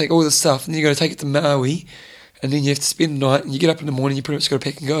 and you've got to take all this stuff, and then you've got to take it to Maui, and then you have to spend the night, and you get up in the morning, you pretty much got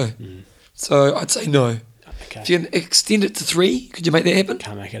to pack and go. So I'd say no. Okay. If you can extend it to 3, could you make that happen?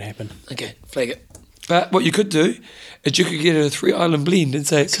 Can't make it happen. Okay, flag it. But what you could do is you could get a 3-island blend and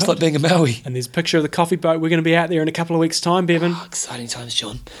say it's just like being a Maui. And there's a picture of the coffee boat. We're going to be out there in a couple of weeks' time, Bevan. Oh, exciting times,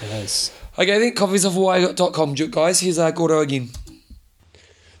 John. It is. Okay, I think coffeesofhawaii.com, guys. Here's Gordo again.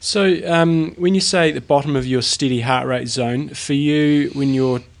 So when you say the bottom of your steady heart rate zone, for you, when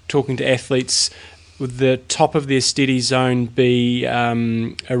you're talking to athletes, would the top of their steady zone be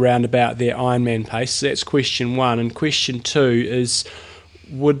around about their Ironman pace? So that's question 1. And question 2 is,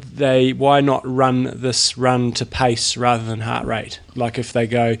 why not run this run to pace rather than heart rate? Like if they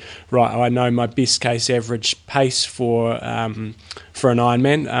go, right, I know my best case average pace for an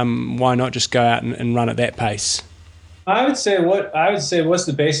Ironman, why not just go out and run at that pace? I would say what's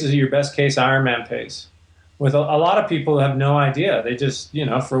the basis of your best case Ironman pace? With a lot of people have no idea. They just,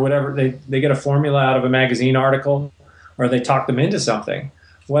 for whatever, they get a formula out of a magazine article or they talk them into something.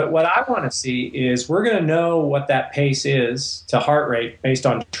 What I want to see is we're going to know what that pace is to heart rate based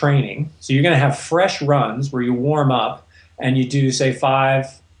on training. So you're going to have fresh runs where you warm up and you do, say, 5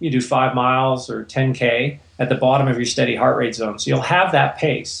 miles or 10K at the bottom of your steady heart rate zone. So you'll have that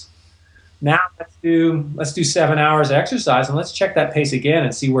pace. Now let's do 7 hours of exercise and let's check that pace again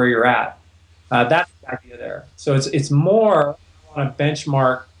and see where you're at. That's the idea there. So it's more on a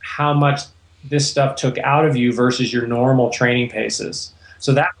benchmark how much this stuff took out of you versus your normal training paces.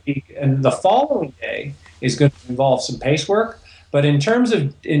 So and the following day is going to involve some pace work. But in terms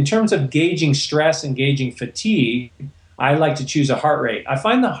of gauging stress and gauging fatigue, I like to choose a heart rate. I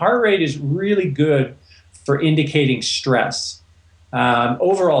find the heart rate is really good for indicating stress,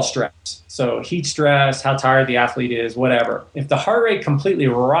 overall stress. So heat stress, how tired the athlete is, whatever. If the heart rate completely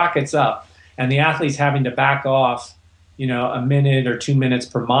rockets up and the athlete's having to back off, a minute or 2 minutes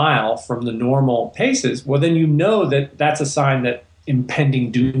per mile from the normal paces, well, then that's a sign that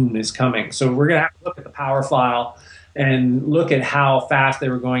impending doom is coming. So we're going to have to look at the power file and look at how fast they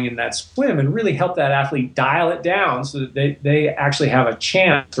were going in that swim and really help that athlete dial it down so that they actually have a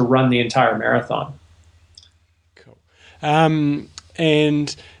chance to run the entire marathon. Cool.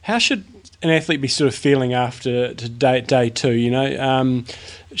 And how should an athlete be sort of feeling after day 2?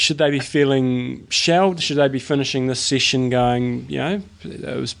 Should they be feeling shelled? Should they be finishing this session going,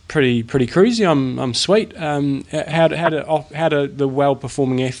 it was pretty cruisy. I'm sweet. How do the well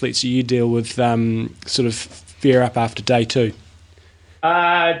performing athletes that you deal with sort of fare up after day 2?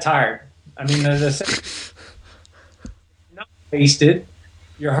 Tired. I mean, not wasted.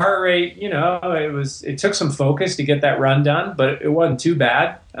 Your heart rate, it took some focus to get that run done, but it wasn't too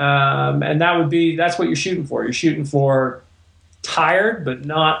bad. And that's what you're shooting for. You're shooting for tired, but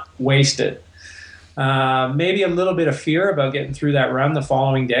not wasted. Maybe a little bit of fear about getting through that run the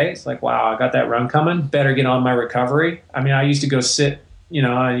following day. It's like, wow, I got that run coming. Better get on my recovery. I mean, I used to go sit in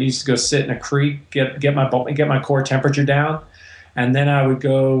a creek, get my core temperature down, and then I would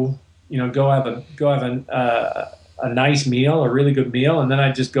go have a nice meal, a really good meal, and then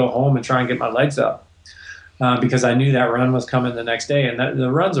I'd just go home and try and get my legs up because I knew that run was coming the next day, and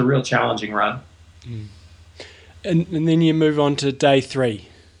the run's a real challenging run. And then you move on to day 3.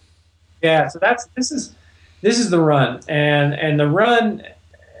 Yeah, so this is the run, and the run,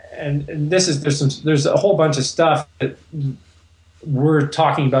 and there's a whole bunch of stuff that we're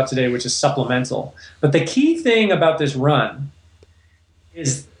talking about today, which is supplemental. But the key thing about this run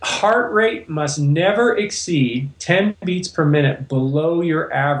is heart rate must never exceed 10 beats per minute below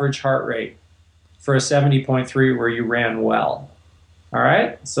your average heart rate for a 70.3 where you ran well. All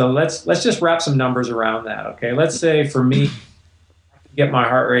right, so let's just wrap some numbers around that. Okay, let's say for me, I can get my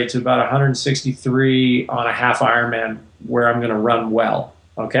heart rate to about 163 on a half Ironman where I'm going to run well.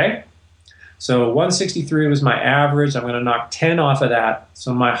 Okay, so 163 was my average. I'm going to knock 10 off of that.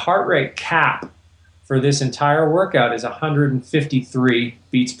 So my heart rate cap for this entire workout is 153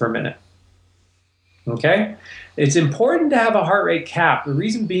 beats per minute. Okay? It's important to have a heart rate cap. The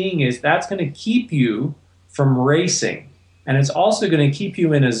reason being is that's going to keep you from racing. And it's also going to keep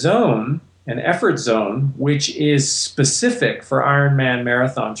you in a zone, an effort zone, which is specific for Ironman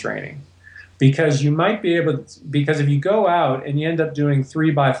marathon training. Because you might be able to, because if you go out and you end up doing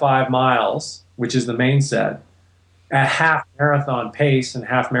 3x5 miles, which is the main set, at half marathon pace and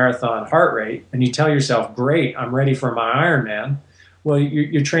half marathon heart rate, and you tell yourself, great, I'm ready for my Ironman, well,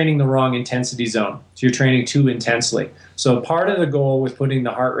 you're training the wrong intensity zone. So you're training too intensely. So part of the goal with putting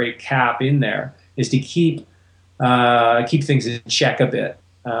the heart rate cap in there is to keep things in check a bit.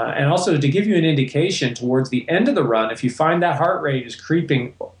 And also to give you an indication towards the end of the run, if you find that heart rate is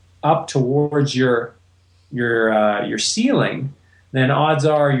creeping up towards your ceiling, then odds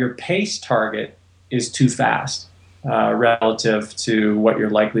are your pace target is too fast relative to what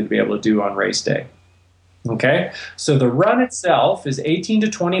you're likely to be able to do on race day. Okay, so the run itself is 18 to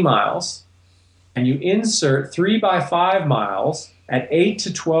 20 miles, and you insert 3x5 miles at 8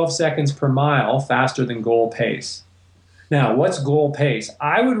 to 12 seconds per mile faster than goal pace. Now, what's goal pace?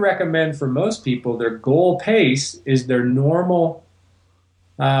 I would recommend for most people their goal pace is their normal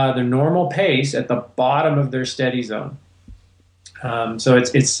pace at the bottom of their steady zone. So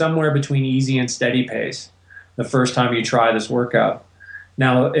it's somewhere between easy and steady pace the first time you try this workout.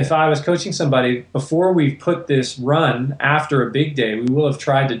 Now, if I was coaching somebody, before we put this run after a big day, we will have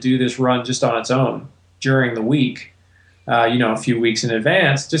tried to do this run just on its own during the week, a few weeks in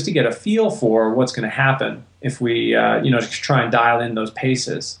advance, just to get a feel for what's going to happen if we, try and dial in those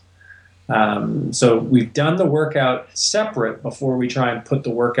paces. So we've done the workout separate before we try and put the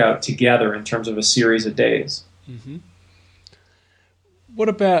workout together in terms of a series of days. Mm-hmm. What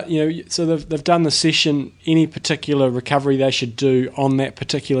about, so they've done the session, any particular recovery they should do on that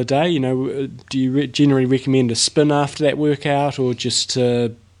particular day? Do you generally recommend a spin after that workout or just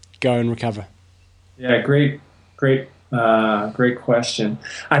to go and recover? Yeah, great question.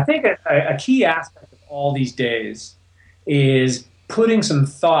 I think a key aspect of all these days is putting some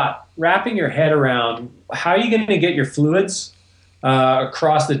thought, wrapping your head around how are you going to get your fluids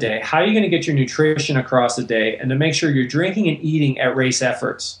across the day? How are you going to get your nutrition across the day? And to make sure you're drinking and eating at race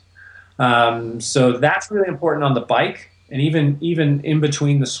efforts. So that's really important on the bike, and even in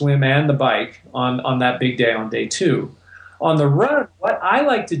between the swim and the bike on that big day on day 2. On the run, what I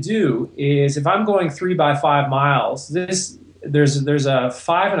like to do is if I'm going 3x5 miles, there's a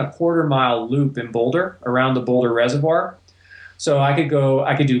 5.25 mile loop in Boulder around the Boulder Reservoir. So I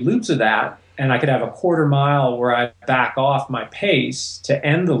could do loops of that, and I could have a 1/4 mile where I back off my pace to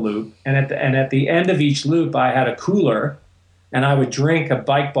end the loop. And at the end of each loop, I had a cooler, and I would drink a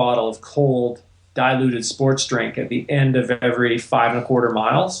bike bottle of cold diluted sports drink at the end of every 5.25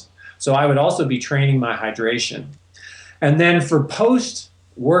 miles. So I would also be training my hydration. And then for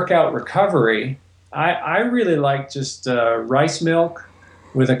post-workout recovery, I really like just rice milk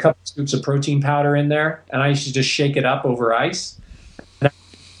with a couple scoops of protein powder in there, and I used to just shake it up over ice.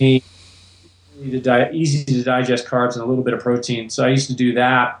 Easy to digest carbs and a little bit of protein. So I used to do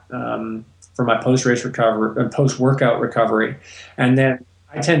that for my post-race recovery and post-workout recovery. And then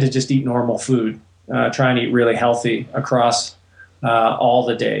I tend to just eat normal food, try and eat really healthy across all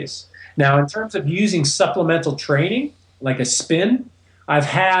the days. Now, in terms of using supplemental training, like a spin, I've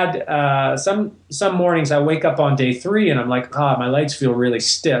had some mornings I wake up on day 3 and I'm like, my legs feel really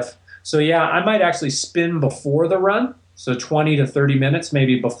stiff. So yeah, I might actually spin before the run. So 20 to 30 minutes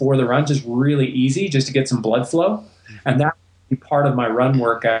maybe before the run, just really easy, just to get some blood flow. And that would be part of my run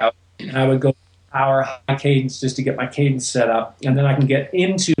workout. And I would go power high cadence just to get my cadence set up. And then I can get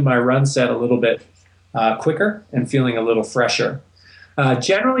into my run set a little bit quicker and feeling a little fresher.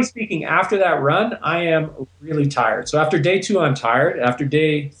 Generally speaking, after that run, I am really tired. So after day 2, I'm tired. After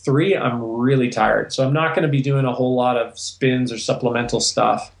day 3, I'm really tired. So I'm not going to be doing a whole lot of spins or supplemental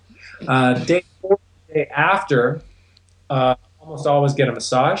stuff. Day 4, day after, almost always get a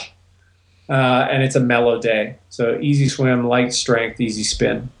massage, and it's a mellow day. So easy swim, light strength, easy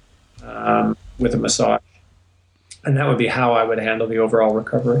spin with a massage. And that would be how I would handle the overall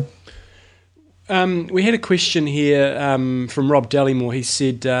recovery. We had a question here from Rob Dallymore. He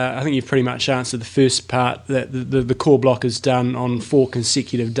said, I think you've pretty much answered the first part, that the core block is done on 4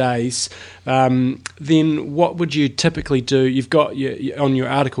 consecutive days. Then what would you typically do? You've got on your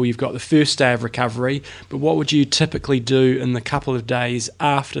article, you've got the first day of recovery, but what would you typically do in the couple of days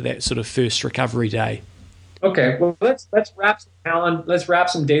after that sort of first recovery day? Okay, well, let's wrap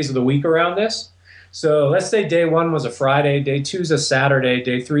some days of the week around this. So let's say day 1 was a Friday, day 2 is a Saturday,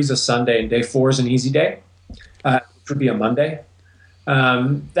 day 3 is a Sunday, and day 4 is an easy day, which would be a Monday.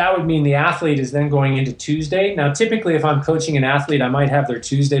 That would mean the athlete is then going into Tuesday. Now, typically, if I'm coaching an athlete, I might have their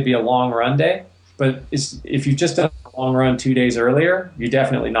Tuesday be a long run day. But if you've just done a long run 2 days earlier, you're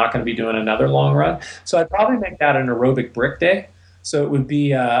definitely not going to be doing another long run. So I'd probably make that an aerobic brick day. So it would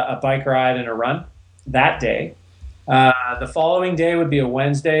be a bike ride and a run that day. The following day would be a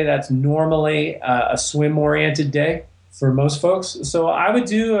Wednesday. That's normally a swim-oriented day for most folks. So I would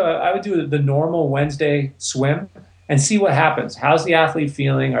do the normal Wednesday swim and see what happens. How's the athlete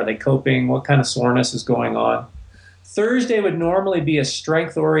feeling? Are they coping? What kind of soreness is going on? Thursday would normally be a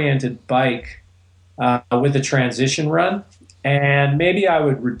strength-oriented bike with a transition run, and maybe I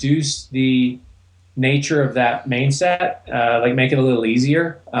would reduce the nature of that main set, like make it a little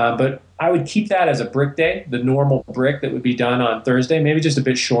easier. But I would keep that as a brick day, the normal brick that would be done on Thursday, maybe just a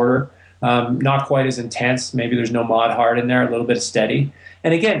bit shorter, not quite as intense. Maybe there's no mod hard in there, a little bit of steady.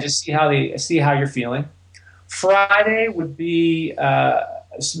 And again, just see how you're feeling. Friday would be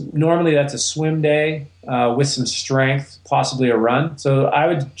normally that's a swim day with some strength, possibly a run. So I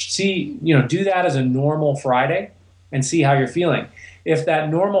would do that as a normal Friday and see how you're feeling. If that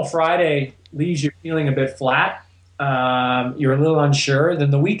normal Friday leaves you feeling a bit flat, you're a little unsure,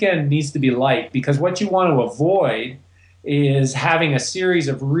 then the weekend needs to be light, because what you want to avoid is having a series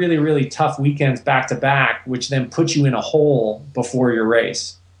of really, really tough weekends back to back, which then puts you in a hole before your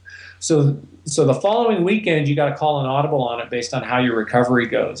race. So the following weekend, you got to call an audible on it based on how your recovery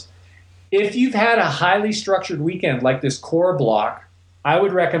goes. If you've had a highly structured weekend like this core block, I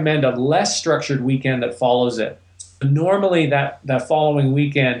would recommend a less structured weekend that follows it. Normally, that following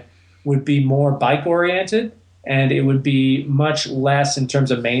weekend would be more bike oriented, and it would be much less in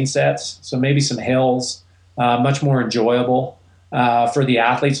terms of main sets. So maybe some hills, much more enjoyable for the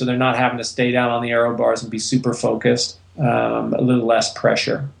athletes, so they're not having to stay down on the aero bars and be super focused, a little less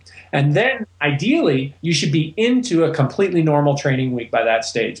pressure. And then ideally, you should be into a completely normal training week by that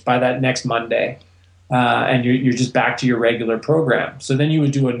stage, by that next Monday. And you're just back to your regular program. So then you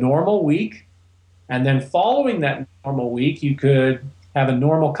would do a normal week. And then following that normal week, you could have a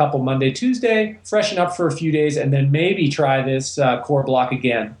normal couple Monday, Tuesday, freshen up for a few days, and then maybe try this core block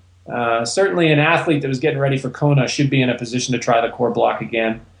again. Certainly an athlete that was getting ready for Kona should be in a position to try the core block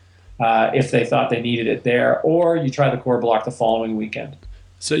again if they thought they needed it there. Or you try the core block the following weekend.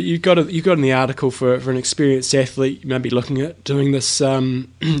 So you've got in the article for an experienced athlete, you may be looking at doing this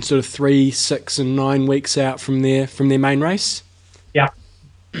sort of 3, 6, and 9 weeks out from their main race. Yeah,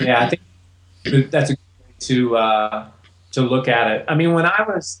 I think that's a good way to look at it. I mean, when I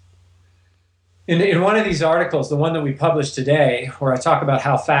was in one of these articles, the one that we published today, where I talk about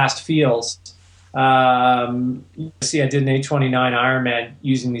how fast feels. You see, I did an 8:29 Ironman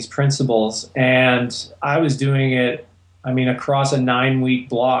using these principles, and I was doing it. I mean, across a 9-week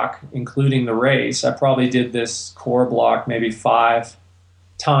block, including the race, I probably did this core block maybe 5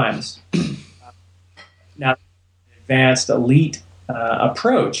 times. Now, advanced elite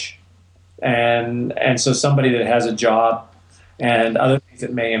approach, and so somebody that has a job and other things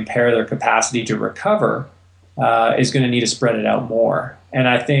that may impair their capacity to recover is going to need to spread it out more. And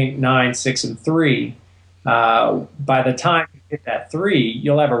I think 9, 6, and 3. By the time you hit that 3,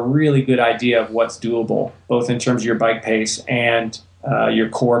 you'll have a really good idea of what's doable, both in terms of your bike pace and your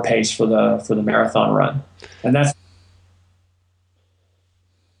core pace for the marathon run. And that's.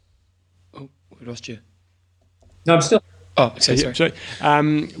 Oh, we lost you. No, I'm still. Oh, sorry.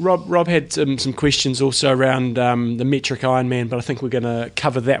 Rob had some questions also around the metric Ironman, but I think we're going to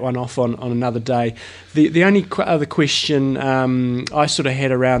cover that one off on another day. The only other question I sort of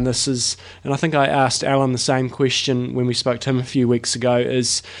had around this is, and I think I asked Alan the same question when we spoke to him a few weeks ago,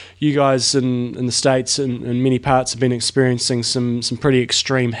 is you guys in the States and in many parts have been experiencing some pretty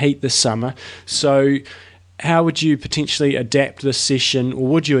extreme heat this summer. So how would you potentially adapt this session, or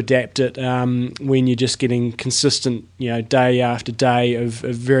would you adapt it when you're just getting consistent, day after day of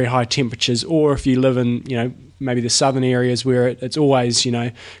very high temperatures, or if you live in, maybe the southern areas where it's always,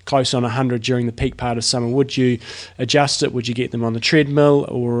 close on 100 during the peak part of summer? Would you adjust it? Would you get them on the treadmill,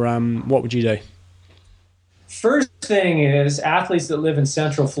 or what would you do? First thing is, athletes that live in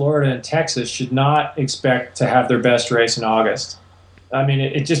Central Florida and Texas should not expect to have their best race in August. I mean,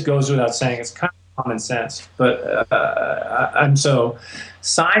 it just goes without saying. It's kind of common sense, but and so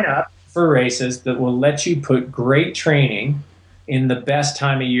sign up for races that will let you put great training in the best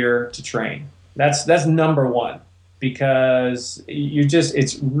time of year to train. That's number one, because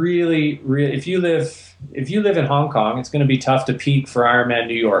it's really if you live in Hong Kong, it's going to be tough to peak for Ironman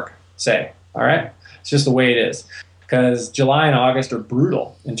New York, say. All right, it's just the way it is, because July and August are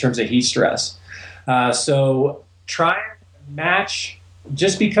brutal in terms of heat stress. So try and match.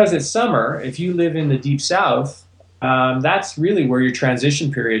 Just because it's summer, if you live in the deep south, that's really where your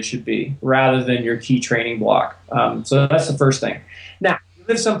transition period should be, rather than your key training block. So that's the first thing. Now, if you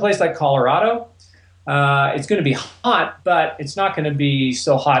live someplace like Colorado, It's going to be hot, but it's not going to be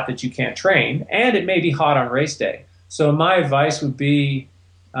so hot that you can't train, and it may be hot on race day. So my advice would be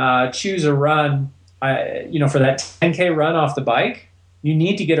choose a run. For that 10K run off the bike, you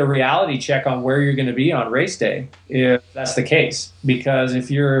need to get a reality check on where you're going to be on race day, if that's the case. Because if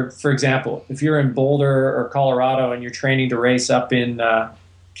you're, for example, if you're in Boulder or Colorado and you're training to race up in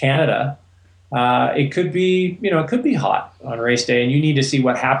Canada, it could be hot on race day, and you need to see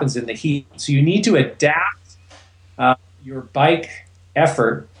what happens in the heat. So you need to adapt your bike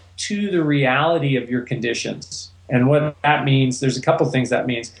effort to the reality of your conditions. And what that means, there's a couple things that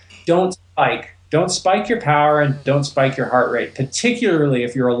means. Don't spike your power, and don't spike your heart rate, particularly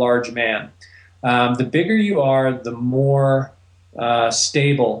if you're a large man. The bigger you are, the more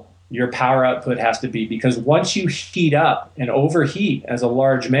stable your power output has to be, because once you heat up and overheat as a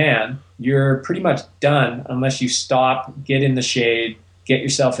large man, you're pretty much done unless you stop, get in the shade, get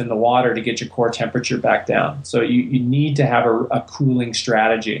yourself in the water to get your core temperature back down. So you need to have a cooling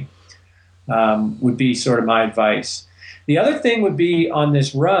strategy, would be sort of my advice. The other thing would be on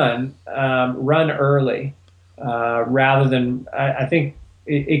this run early, rather than, I think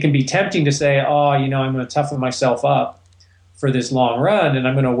it can be tempting to say, I'm going to toughen myself up for this long run, and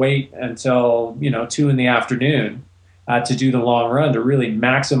I'm going to wait until 2 p.m. To do the long run to really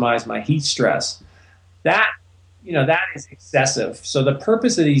maximize my heat stress. That is excessive. So the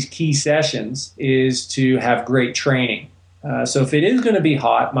purpose of these key sessions is to have great training. So if it is going to be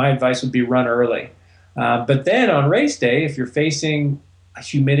hot, my advice would be run early. But then on race day, if you're facing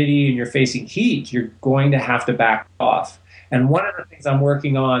humidity and you're facing heat, you're going to have to back off. And one of the things I'm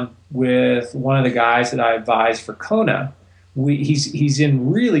working on with one of the guys that I advise for Kona, he's in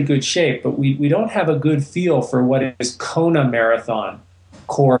really good shape, but we don't have a good feel for what his Kona marathon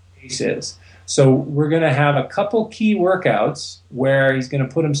core pace is. So we're going to have a couple key workouts where he's going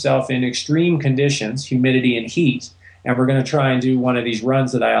to put himself in extreme conditions, humidity and heat, and we're going to try and do one of these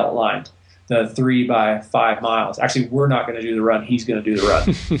runs that I outlined, the 3 by 5 miles. Actually, we're not going to do the run. He's going to do the run.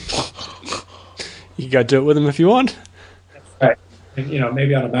 You can go do it with him if you want. Right. And,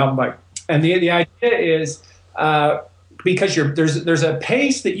 maybe on a mountain bike. And the idea is, because there's a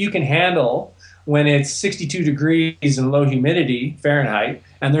pace that you can handle when it's 62 degrees and low humidity Fahrenheit,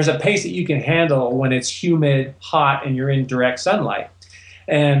 and there's a pace that you can handle when it's humid, hot, and you're in direct sunlight.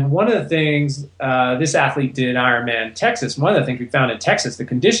 And one of the things this athlete did Ironman Texas, one of the things we found in Texas, the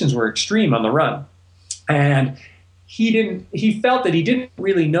conditions were extreme on the run. And he felt that he didn't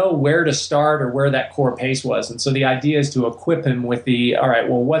really know where to start or where that core pace was. And so the idea is to equip him with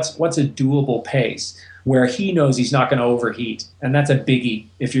what's a doable pace where he knows he's not going to overheat. And that's a biggie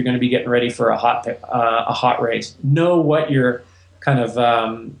if you're going to be getting ready for a hot race. Know what your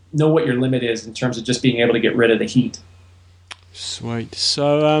limit is in terms of just being able to get rid of the heat. Sweet.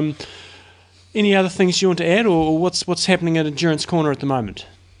 So any other things you want to add, or what's happening at Endurance Corner at the moment?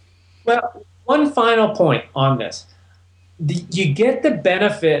 Well, one final point on this. You get the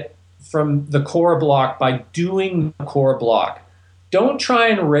benefit from the core block by doing the core block. Don't try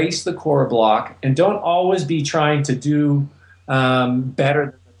and race the core block, and don't always be trying to do better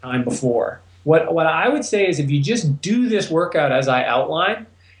than the time before. What I would say is, if you just do this workout as I outlined,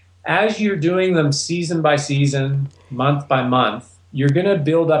 as you're doing them season by season, month by month, you're going to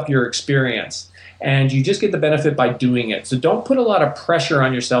build up your experience. And you just get the benefit by doing it. So don't put a lot of pressure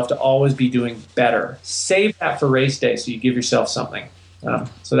on yourself to always be doing better. Save that for race day so you give yourself something.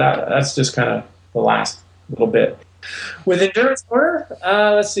 So that's just kind of the last little bit. With Endurance Corner,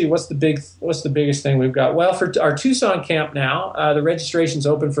 let's see, what's the biggest thing we've got? Well, for our Tucson camp now, the registration's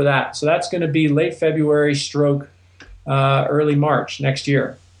open for that. So that's going to be late February / early March next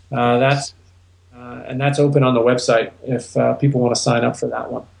year. That's open on the website if people want to sign up for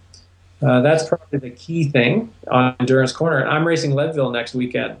that one. That's probably the key thing on Endurance Corner. And I'm racing Leadville next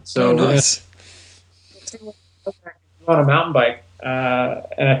weekend. So nice. We're on a mountain bike,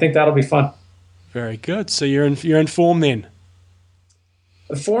 and I think that'll be fun. Very good. So you're in form then?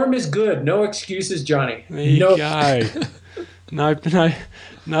 The form is good. No excuses, Johnny. There you go.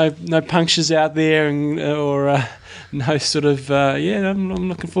 No punctures out there, or no sort of. I'm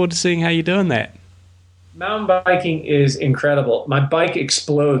looking forward to seeing how you're doing that. Mountain biking is incredible. My bike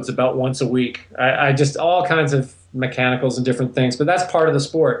explodes about once a week. I just all kinds of mechanicals and different things, but that's part of the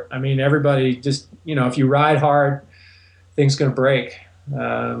sport. I mean, everybody just, if you ride hard, things going to break.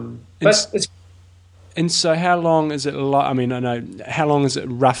 And so how long is it? How long is it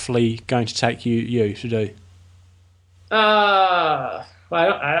roughly going to take you to do? I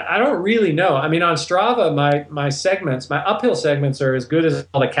don't really know. I mean, on Strava, my segments, my uphill segments are as good as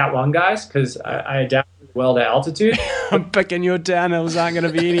all the Cat 1 guys because I adapt well to altitude. I'm picking your downhills aren't going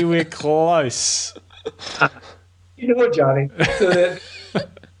to be anywhere close. You know, Johnny, so that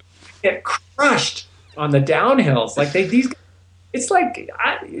get crushed on the downhills. Like it's like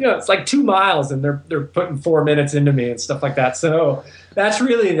it's like 2 miles, and they're putting 4 minutes into me and stuff like that. So that's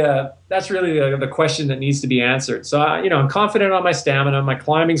really the question that needs to be answered. So I'm confident on my stamina. My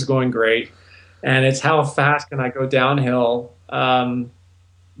climbing's going great, and it's how fast can I go downhill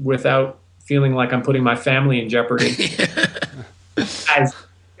without feeling like I'm putting my family in jeopardy.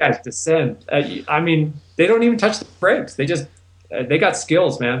 Guys descend. I mean, they don't even touch the brakes. They got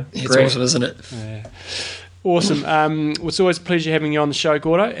skills, man. It's great. awesome, isn't it? Yeah. Awesome. It's always a pleasure having you on the show,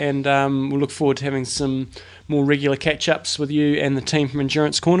 Gordo, and we'll look forward to having some more regular catch-ups with you and the team from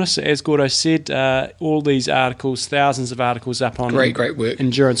Endurance Corner. So as Gordo said, all these articles, thousands of articles up on Great work.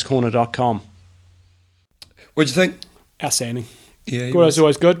 EnduranceCorner.com. What'd you think? Outstanding. Yeah, Gordo's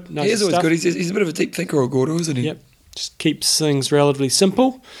always good. He is always good. He's a bit of a deep thinker, Gordo, isn't he? Yep. Just keeps things relatively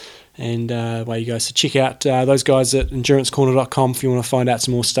simple. And away you go. So check out those guys at EnduranceCorner.com if you want to find out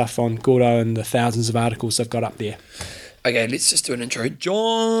some more stuff on Gordo and the thousands of articles they've got up there. Okay, let's just do an intro.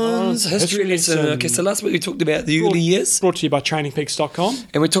 John's history lesson. Okay, so last week we talked about the early years. Brought to you by TrainingPeaks.com.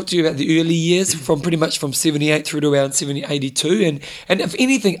 And we talked to you about the early years from 78 through to around 82. And if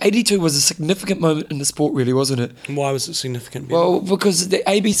anything, 82 was a significant moment in the sport, really, wasn't it? And why was it significant, Ben? Well, because the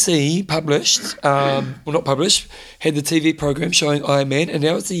ABC had the TV program showing Ironman, and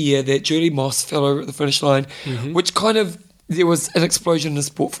that was the year that Julie Moss fell over at the finish line, which kind of, there was an explosion in the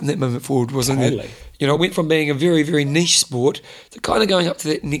sport from that moment forward, wasn't Totally. it? You know, it went from being a very, very niche sport to kind of going up to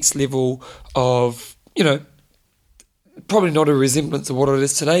that next level of, probably not a resemblance of what it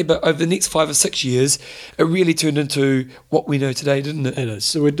is today, but over the next 5 or 6 years, it really turned into what we know today, didn't it? It is.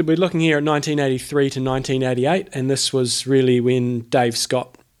 So we're looking here at 1983 to 1988, and this was really when Dave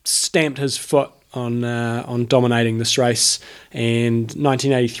Scott stamped his foot on dominating this race. And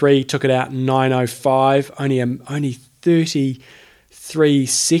 1983 took it out in 9:05, only 33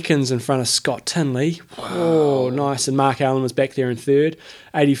 seconds in front of Scott Tinley. Wow. Oh, nice. And Mark Allen was back there in third.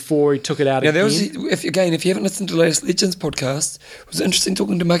 84, he took it out again. If you haven't listened to the latest Legends podcast, it was interesting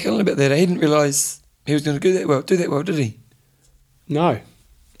talking to Mark Allen about that. I didn't realise he was going to do that well, did he? No.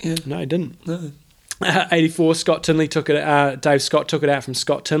 Yeah. No, he didn't. No. 84, Scott Tinley took it. Dave Scott took it out from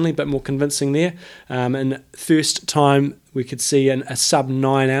Scott Tinley, but more convincing there. And first time we could see a sub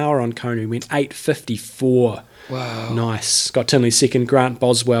 9 hour on Kona. He went 8:54. Wow. Nice. Scott Tinley second, Grant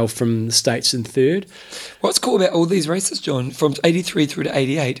Boswell from the States in third. What's cool about all these races, John, from 83 through to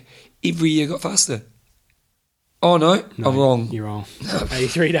 88, every year got faster. Oh, no, I'm wrong. You're wrong.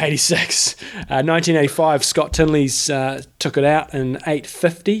 83 to 86. 1985, Scott Tinley's took it out in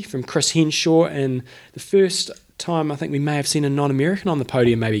 8:50 from Chris Henshaw. And the first time I think we may have seen a non-American on the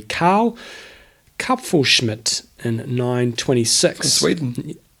podium, maybe Karl Kupferschmidt in 9:26. From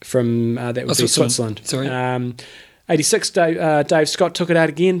Sweden. That would be Switzerland. Sorry. 86, Dave Scott took it out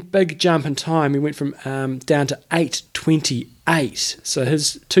again. Big jump in time. He went from down to 8:28. So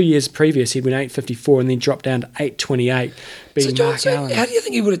his 2 years previous, he'd been 8:54 and then dropped down to 8:28, beating Mark Allen. How do you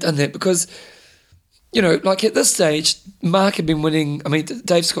think he would have done that? Because, like at this stage, Mark had been winning.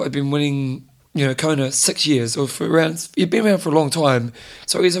 Dave Scott had been winning, Kona 6 years, he'd been around for a long time.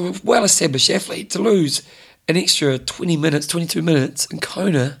 So he's a well-established athlete. To lose an extra 20 minutes, 22 minutes in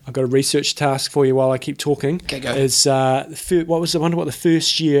Kona. I've got a research task for you while I keep talking. Okay, go. Is I wonder what the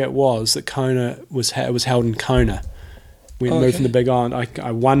first year it was that Kona was held in Kona. We moved from the Big Island.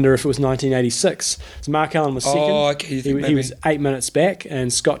 I wonder if it was 1986. So Mark Allen was second. Oh, okay. He was 8 minutes back,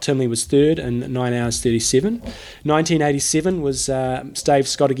 and Scott Tinley was third in 9 hours 37. 1987 was Dave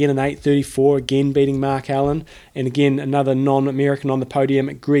Scott again in 8:34, again beating Mark Allen, and again another non-American on the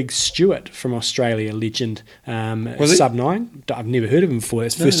podium, Greg Stewart from Australia, legend. Was he? Sub 9. I've never heard of him before.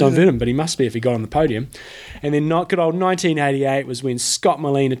 That's the first time I've heard him, but he must be if he got on the podium. And then good old 1988 was when Scott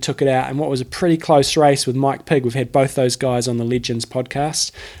Molina took it out, and what was a pretty close race with Mike Pigg. We've had both those guys on the Legends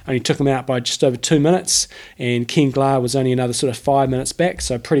podcast. Only took them out by just over 2 minutes, and Ken Glar was only another sort of 5 minutes back,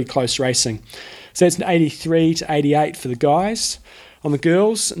 so pretty close racing. So that's an 83 to 88 for the guys. On the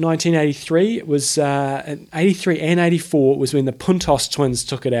girls, 1983 was 83 and 84 was when the Puntos twins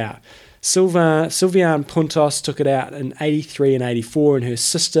took it out. Sylviane Puntos took it out in 83 and 84, and her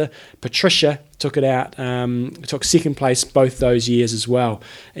sister Patricia took it out, took second place both those years as well.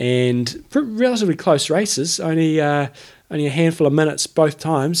 And relatively close races, only a handful of minutes both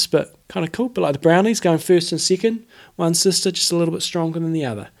times, but kind of cool. But like the Brownies going first and second, one sister just a little bit stronger than the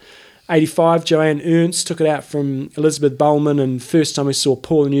other. 85, Joanne Ernst took it out from Elizabeth Bowman, and first time we saw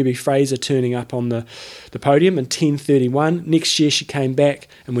Paula Newby-Fraser turning up on the podium in 10:31. Next year she came back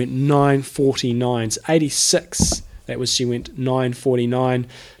and went 9:49. 86, She went 9:49,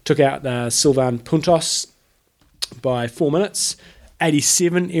 took out Sylvain Puntos by 4 minutes.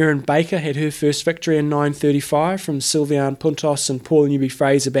 87, Erin Baker had her first victory in 9:35 from Sylvain Puntos and Paula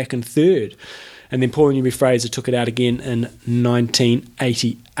Newby-Fraser back in third. And then Paula Newby-Fraser took it out again in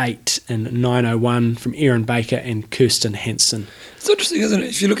 1988 in 9:01 from Erin Baker and Kirsten Hansen. It's interesting, isn't it?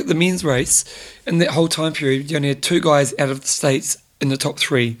 If you look at the men's race, in that whole time period, you only had 2 guys out of the States in the top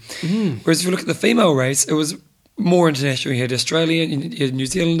 3. Whereas if you look at the female race, it was more international. You had Australian, you had New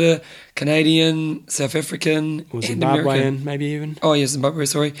Zealander, Canadian, South African, Was and American. Zimbabwean, maybe even. Oh, yeah, Zimbabwe,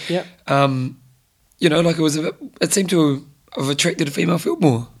 sorry. Yep. It seemed to have attracted a female field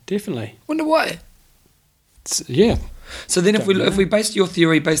more. Definitely. Wonder why. Yeah. So then if we based your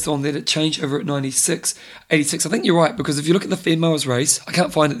theory based on that it changed over at 96, 86, I think you're right, because if you look at the females race, I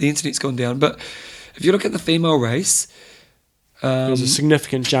can't find it, the internet's gone down, but if you look at the female race... there was a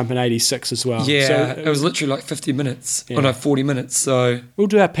significant jump in 86 as well. Yeah, So it was literally like 50 minutes. Yeah. Oh no, 40 minutes, so... we'll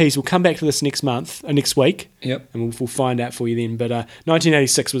do our piece. We'll come back to this next week. Yep. And we'll find out for you then. But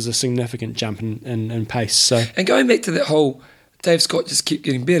 1986 was a significant jump in pace. So And going back to that whole Dave Scott just kept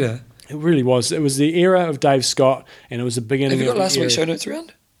getting better. it really was. It was the era of Dave Scott, and it was the beginning Have you of got last the week's show era. notes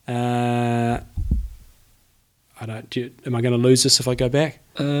around? I don't. Am I going to lose this if I go back?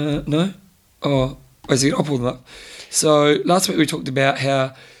 No? Oh, wait, I'll pull them up. So last week we talked about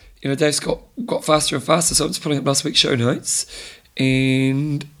how, Dave Scott got faster and faster, so I'm just pulling up last week's show notes,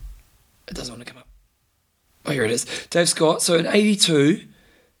 and it doesn't want to come up. Oh, here it is. Dave Scott, so in 82,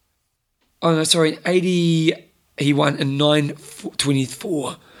 in 80, he won in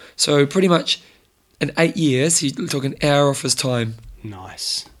 9:24. So pretty much in 8 years, he took an hour off his time,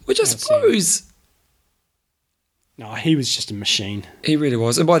 Nice. which I suppose No, he was just a machine. he really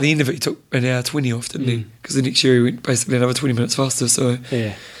was. And by the end of it, he took an hour 20 off, didn't he? Because the next year he went basically another 20 minutes faster, so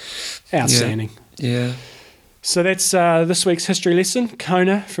Yeah. Outstanding. yeah. So that's this week's history lesson.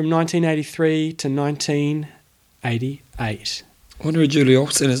 Kona from 1983 to 1988. I wonder who Julie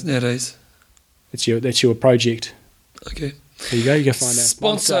Olsen is nowadays. That's your project. Okay. There you go. You go find out.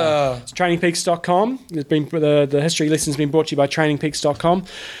 Sponsor. It's TrainingPeaks.com. The history lesson's been brought to you by TrainingPeaks.com.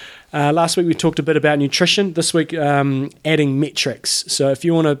 Last week we talked a bit about nutrition. This week, adding metrics. So if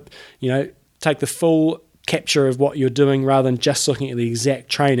you want to, take the full capture of what you're doing rather than just looking at the exact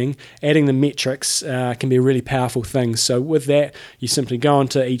training, adding the metrics can be a really powerful thing. So with that, you simply go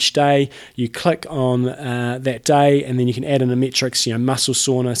onto each day, you click on that day, and then you can add in the metrics, muscle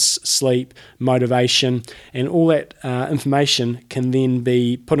soreness, sleep, motivation, and all that information can then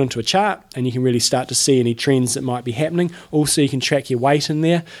be put into a chart, and you can really start to see any trends that might be happening. Also, you can track your weight in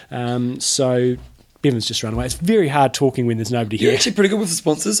there. So Bevan's just run away. It's very hard talking when there's nobody You're here. actually pretty good with the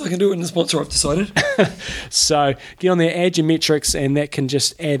sponsors. I can do it in the sponsor, I've decided. So get on there, add your metrics, and that can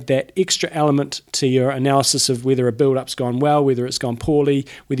just add that extra element to your analysis of whether a build-up's gone well, whether it's gone poorly,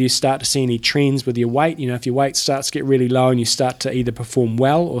 whether you start to see any trends with your weight. If your weight starts to get really low and you start to either perform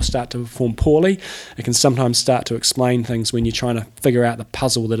well or start to perform poorly, it can sometimes start to explain things when you're trying to figure out the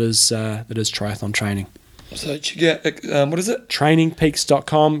puzzle that is triathlon training. So check out, what is it?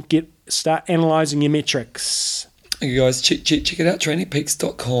 TrainingPeaks.com. Start analysing your metrics. Thank you guys. Check it out,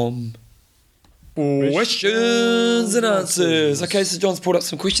 trainingpeaks.com. Questions and answers. Okay, so John's pulled up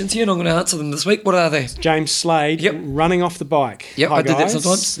some questions here and I'm going to answer them this week. What are they? James Slade, Yep. running off the bike. Yep, Hi, I did that guys.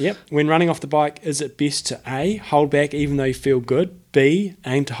 sometimes. Yep. When running off the bike, is it best to A, hold back even though you feel good, B,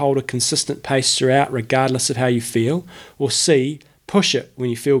 aim to hold a consistent pace throughout regardless of how you feel, or C, push it when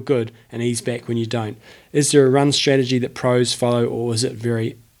you feel good and ease back when you don't? Is there a run strategy that pros follow, or is it a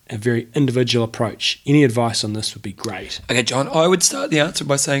very individual approach? Any advice on this would be great. Okay, John, I would start the answer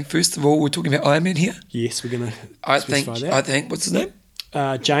by saying, first of all, we're talking about Ironman here. Yes, we're going to I specify think, what's his name?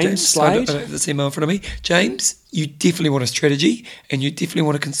 that. James Slade. I don't have this email in front of me. James, you definitely want a strategy and you definitely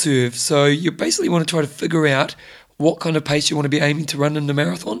want to conserve. So you basically want to try to figure out what kind of pace you want to be aiming to run in the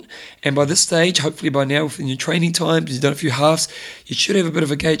marathon. And by this stage, hopefully by now, within your training times, you've done a few halves, you should have a bit of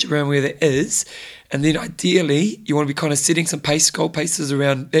a gauge around where that is. And then ideally, you want to be kind of setting some goal paces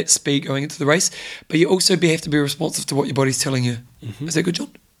around that speed going into the race. But you also have to be responsive to what your body's telling you. Mm-hmm. Is that good, John?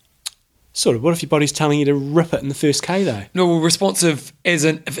 Sort of. What if your body's telling you to rip it in the first K, though? No, well, responsive as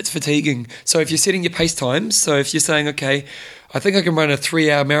in if it's fatiguing. So if you're setting your pace times, so if you're saying, okay, I think I can run a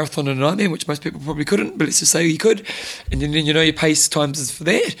 3-hour marathon in an Ironman, which most people probably couldn't, but let's just say you could, and then your pace times is for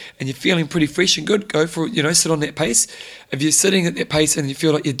that, and you're feeling pretty fresh and good, go for it, sit on that pace. If you're sitting at that pace and you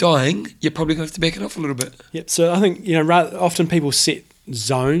feel like you're dying, you're probably going to have to back it off a little bit. Yep. So I think, often people set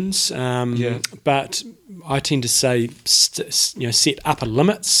zones, but I tend to say, set upper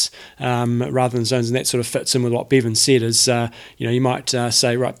limits rather than zones, and that sort of fits in with what Bevan said is, you might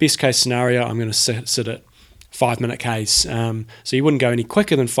say, right, best case scenario, I'm going to sit at 5-minute Ks. So you wouldn't go any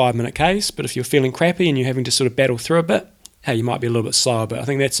quicker than 5-minute Ks, but if you're feeling crappy and you're having to sort of battle through a bit, hey, you might be a little bit slower. But I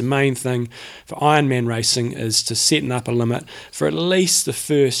think that's the main thing for Ironman racing, is to setting up a limit for at least the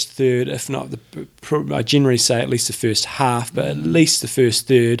first third, if not, I generally say at least the first half, but at least the first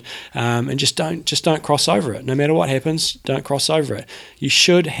third, and just don't cross over it. No matter what happens, don't cross over it. You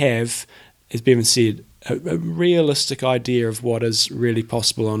should have, as Bevan said, a realistic idea of what is really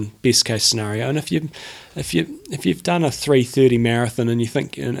possible on best case scenario. And if you've done a 3:30 marathon and you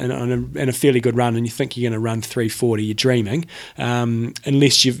think in a fairly good run and you think you're going to run 3:40, you're dreaming,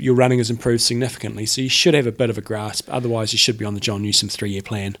 unless your running has improved significantly. So you should have a bit of a grasp. Otherwise, you should be on the John Newsom 3-year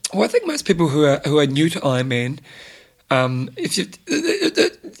plan. Well, I think most people who are new to Ironman,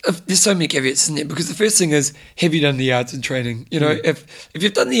 there's so many caveats in there, because the first thing is, have you done the yards in training? You know, if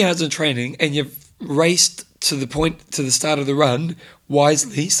you've done the yards in training and you've raced to the start of the run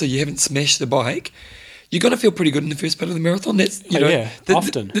wisely, so you haven't smashed the bike, you're going to feel pretty good in the first part of the marathon. That's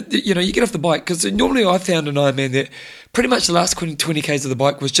often. You get off the bike, because normally I found in Ironman that pretty much the last 20 Ks of the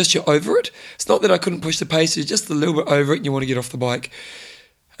bike was just you're over it. It's not that I couldn't push the pace, it's just a little bit over it and you want to get off the bike.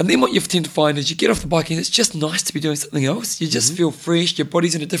 And then what you tend to find is you get off the bike and it's just nice to be doing something else. You just feel fresh, your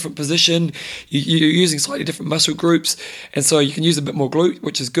body's in a different position, you're using slightly different muscle groups, and so you can use a bit more glute,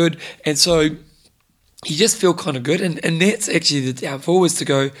 which is good. And so you just feel kind of good, and that's actually the downfall, was to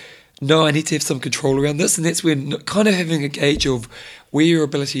go, no, I need to have some control around this. And that's when kind of having a gauge of where your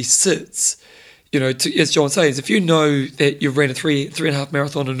ability sits, as John says, if you know that you've ran a 3.5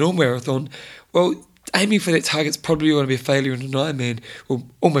 marathon, a normal marathon, well, aiming for that target's probably going to be a failure in an Ironman, well,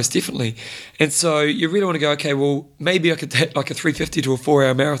 almost definitely. And so you really want to go, okay, well, maybe I could hit like a 3:50 to a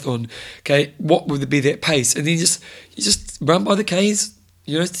 4-hour marathon. Okay, what would be that pace? And then you just run by the Ks.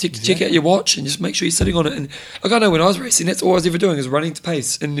 Check out your watch and just make sure you're sitting on it. And like, I know when I was racing, that's all I was ever doing, is running to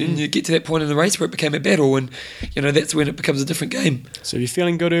pace. And you get to that point in the race where it became a battle, and that's when it becomes a different game. So if you're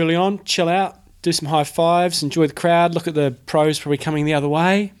feeling good early on, chill out, do some high fives, enjoy the crowd, look at the pros probably coming the other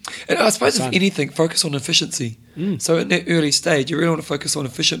way. And I suppose if anything, focus on efficiency. So in that early stage, you really want to focus on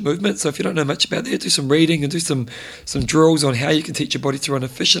efficient movement. So if you don't know much about that, do some reading and do some drills on how you can teach your body to run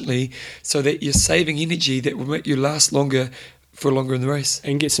efficiently, so that you're saving energy that will make you last longer in the race.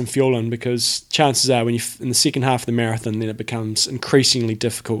 And get some fuel in, because chances are when you're in the second half of the marathon, then it becomes increasingly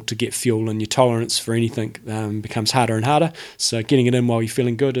difficult to get fuel, and your tolerance for anything becomes harder and harder. So getting it in while you're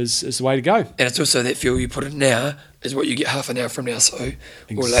feeling good is the way to go. And it's also that fuel you put in now is what you get half an hour from now,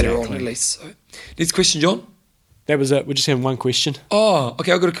 or later on at least. So, next question, John? That was it. We're just having one question. Oh,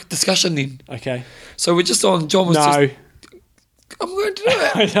 okay, I've got a discussion then. Okay. So we're just on, John was No. I'm going to do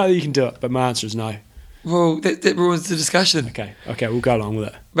it. I know you can do it, but my answer is no. Well, that ruins the discussion. Okay, we'll go along with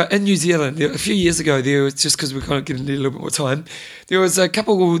it. But in New Zealand, a few years ago, there was, just because we're kind of getting a little bit more time, there was a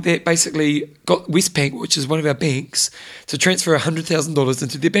couple that basically got Westbank, which is one of our banks, to transfer $100,000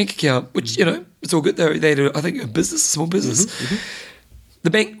 into their bank account, which, it's all good. They had, I think, a small business.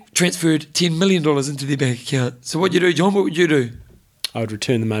 The bank transferred $10 million into their bank account. So what you do, John, what would you do? I would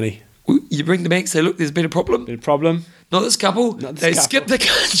return the money. You bring the bank, say, look, there's been a problem. Not this couple. They skipped the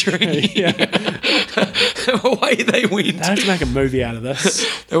country. Away they went. They have to make a movie out of this.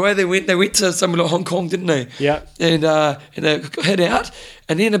 The way they went to somewhere like Hong Kong, didn't they? Yeah. And they hid out.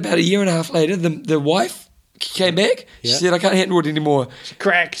 And then about a year and a half later, the wife came back. She said, I can't handle it anymore. She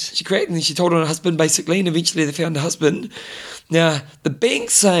cracked. And then she told on her husband, basically, and eventually they found her husband. Now, the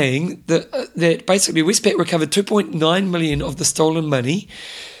bank's saying that basically Westpac recovered $2.9 million of the stolen money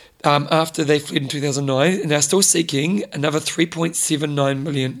after they fled in 2009, and they're still seeking another $3.79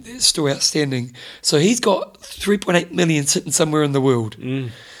 million that's still outstanding. So he's got $3.8 million sitting somewhere in the world.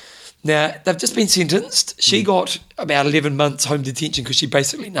 Now, they've just been sentenced. She got about 11 months home detention because she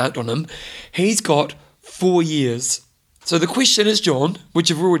basically nagged on him. He's got 4 years. So the question is, John,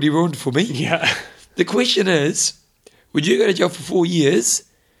 which you've already ruined for me. Yeah. The question is, would you go to jail for 4 years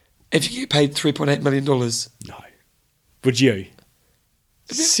if you get paid $3.8 million? No. Would you?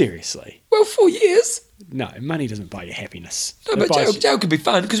 Seriously? Well, 4 years. No, money doesn't buy you happiness. No, but jail could be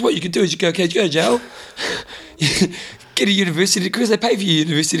fun, because what you could do is you go, okay, you go to jail, get a university degree, because they pay for your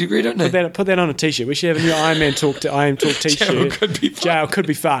university degree, don't they? Put that on a t-shirt. We should have a new IM Talk t-shirt. Jail could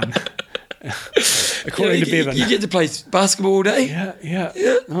be fun. According to Bevan. You get to play basketball all day. Yeah.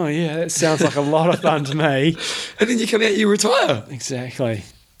 Oh, yeah, that sounds like a lot of fun to me. And then you come out, you retire. Exactly.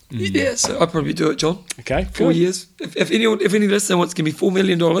 Yeah, so I'd probably do it, John. Okay, 4 years. If any listener wants to give me $4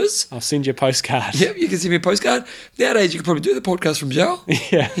 million, I'll send you a postcard. Yeah, you can send me a postcard. Nowadays, you could probably do the podcast from jail.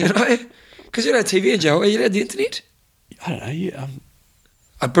 Yeah. Because you don't have TV in jail. Are you allowed the internet? I don't know.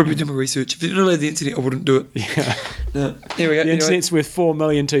 I'd probably do my research. If you didn't know the internet, I wouldn't do it. Yeah. No. Here we go. The internet's worth $4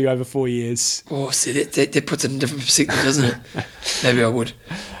 million to you over 4 years. Oh, see, that puts it in a different perspective, doesn't it? Maybe I would.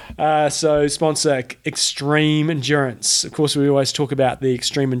 So sponsor Extreme Endurance. Of course, we always talk about the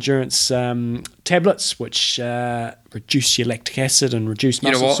Extreme Endurance tablets, which reduce your lactic acid and reduce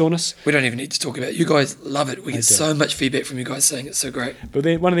muscle soreness. We don't even need to talk about it. You guys love it. We get so much feedback from you guys saying it's so great. But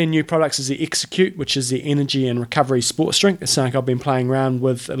then one of their new products is the Execute, which is the energy and recovery sports drink. It's something I've been playing around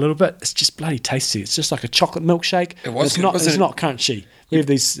with a little bit. It's just bloody tasty. It's just like a chocolate milkshake. It's not crunchy. We have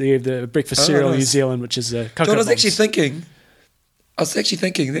the breakfast cereal in New Zealand, which is a coconut John, I was bombs. actually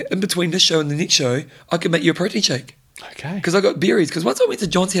thinking that in between this show and the next show, I could make you a protein shake. Okay. Because I got berries. Because once I went to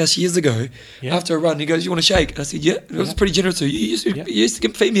John's house years ago, after a run, he goes, "You want a shake?" And I said, "Yeah." And it was pretty generous. So you used to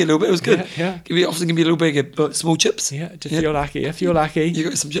feed me a little bit. It was good. Yeah. Often give me a little bit of small chips. Yeah, if you're lucky. If you're lucky. You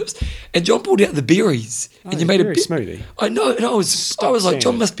got some chips. And John pulled out the berries. And you made a smoothie. I know. And I was like,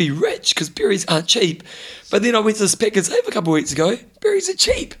 John must be rich because berries aren't cheap. But then I went to this Pack and Save a couple of weeks ago. Berries are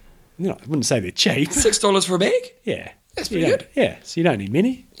cheap. No, I wouldn't say they're cheap. $6 for a bag. Yeah. That's pretty good. Yeah, so you don't need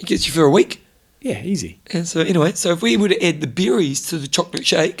many. It gets you for a week. Yeah, easy. And so anyway, if we were to add the berries to the chocolate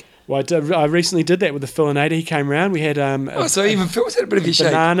shake. Well, I recently did that with the Phil and Ada. He came round. We had so even Phil's had a bit of your shake.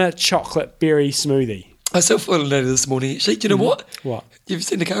 Banana chocolate berry smoothie. I saw Phil and Ada this morning actually. Do you know what? What? You've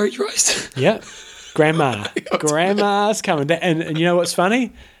seen the courage roast? Yeah. Grandma's coming down. And you know what's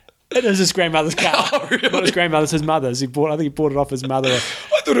funny? It is his grandmother's car. Oh, really? Not his grandmother's, his mother's. I think he bought it off his mother.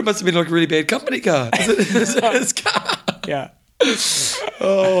 I thought it must have been like a really bad company car. Is it his car? Yeah.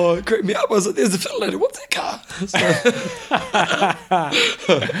 Oh, it cracked me up. I was like, there's the Phil later. What's that car?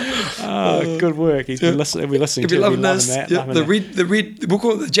 Good work. He'll be listening to it. He'll be loving this. The red, we'll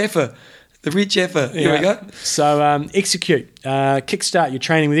call it the Jaffa. The red Jaffa. Here we go. So Execute. Kickstart your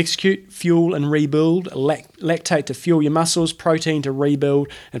training with Execute. Fuel and rebuild. Lactate to fuel your muscles. Protein to rebuild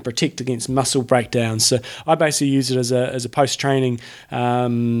and protect against muscle breakdowns. So I basically use it as a post-training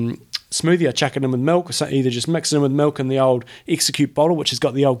smoothie. I chuck it in with milk. So either just mix it in with milk in the old Execute bottle, which has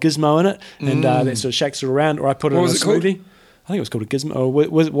got the old gizmo in it, and that sort of shakes it around, or I put it in a smoothie. Called? I think it was called a gizmo, or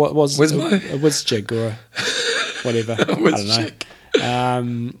what was Wizmo? A whiz-jig, or whatever. I don't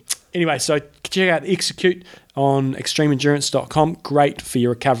know. Anyway, so check out Execute on extremeendurance.com. Great for your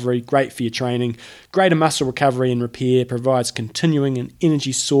recovery, great for your training, greater muscle recovery and repair, provides continuing an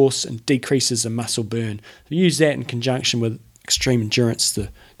energy source and decreases the muscle burn. So use that in conjunction with Extreme Endurance, the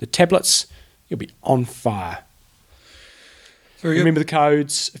tablets, you'll be on fire. Very good. Remember the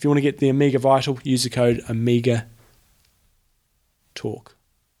codes. If you want to get the Omega Vital, use the code Omega Talk.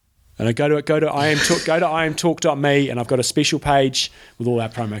 And go to imtalk.me, and I've got a special page with all our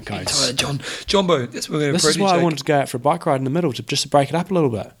promo codes. Jumbo, that's what we're going to. This is why I wanted to go out for a bike ride in the middle to break it up a little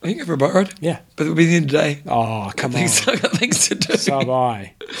bit. I can go for a bike ride. Yeah, but it'll be the end of the day. Oh, come on! I've got things to do. So have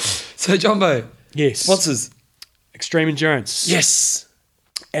I. So Jumbo, yes. Sponsors: Extreme Endurance. Yes.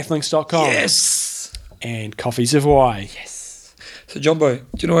 Athlinks.com. Yes. And Coffees of Hawaii. Yes. So Jumbo, do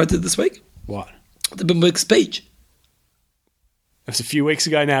you know what I did this week? What? I did my big speech. It was a few weeks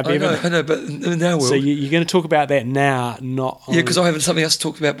ago now, Bevan. I know, but now we'll. So you're going to talk about that now, not on... Yeah, because I have something else to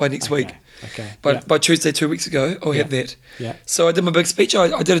talk about by next week. Okay. But by Tuesday 2 weeks ago, I'll have that. Yeah. So I did my big speech.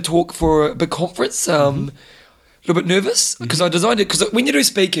 I did a talk for a big conference. A little bit nervous because I designed it because when you do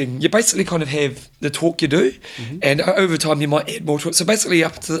speaking, you basically kind of have the talk you do, and over time you might add more to it. So basically,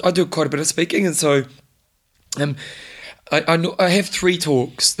 I do quite a bit of speaking, and so I have 3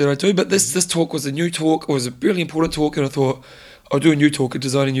 talks that I do. But this talk was a new talk. It was a really important talk, and I thought I'll do a new talk and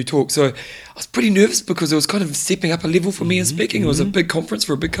design a new talk. So I was pretty nervous because it was kind of stepping up a level for me in speaking. It was a big conference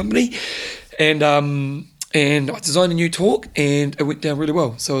for a big company, and I designed a new talk, and it went down really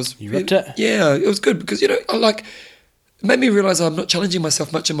well. So you ripped it. Yeah, it was good because it made me realise I'm not challenging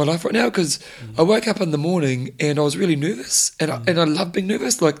myself much in my life right now because I woke up in the morning and I was really nervous, and I love being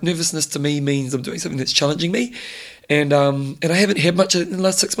nervous. Like nervousness to me means I'm doing something that's challenging me, and I haven't had much in the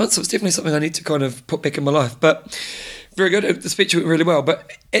last 6 months, so it's definitely something I need to kind of put back in my life. But very good. The speech went really well.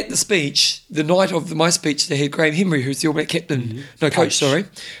 But at the speech, the night of my speech, they had Graham Henry, who's the All Black captain, coach,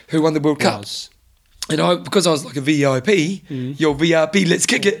 who won the World Cup. And because I was like a VIP, your VIP, let's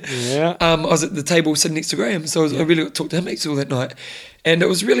kick it. Yeah. I was at the table sitting next to Graham, so I really got to talk to him actually all that night. And it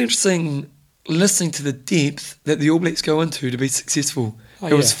was really interesting listening to the depth that the All Blacks go into to be successful.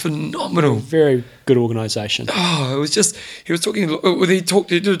 It was phenomenal. Very good organisation. Oh, it was just, he was talking, he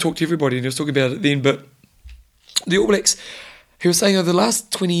did talk to everybody, and he was talking about it then, but the All Blacks, he was saying over the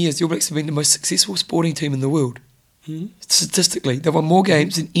last 20 years, the All Blacks have been the most successful sporting team in the world. Statistically, they've won more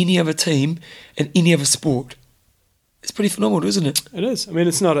games than any other team in any other sport. It's pretty phenomenal, isn't it? It is. I mean,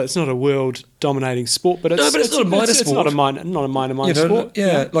 it's not a world dominating sport, but it's it's not a minor sport. It's not a minor sport.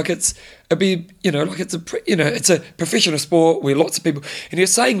 Like it's a professional sport where lots of people. And you're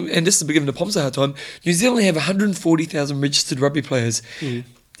saying, and this is giving the Poms a hard time. New Zealand have 140,000 registered rugby players.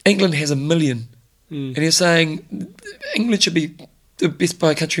 England has 1 million, and you're saying England should be the best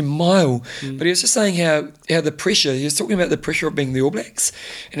by a country mile. But he was just saying how the pressure. He was talking about the pressure of being the All Blacks,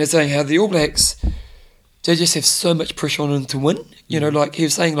 and he's saying how the All Blacks, they just have so much pressure on them to win. Like he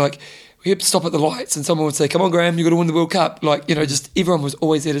was saying, like he'd stop at the lights and someone would say, "Come on, Graham, you got to win the World Cup." Like just everyone was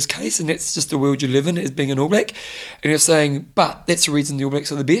always at his case, and that's just the world you live in as being an All Black. And he was saying, but that's the reason the All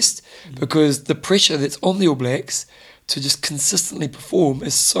Blacks are the best, because the pressure that's on the All Blacks to just consistently perform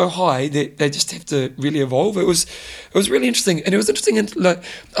is so high that they just have to really evolve. It was really interesting, and it was interesting. And like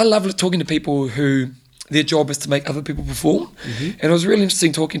I love talking to people who their job is to make other people perform, and it was really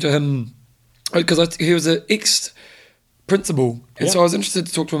interesting talking to him. Because he was an ex-principal, and so I was interested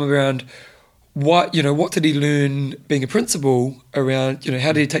to talk to him around what did he learn being a principal around,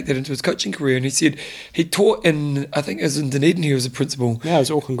 how did he take that into his coaching career? And he said he taught in, I think it was in Dunedin, he was a principal. Yeah, it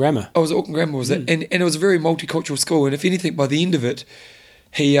was Auckland Grammar. Oh, it was Auckland Grammar, was it? And it was a very multicultural school, and if anything, by the end of it,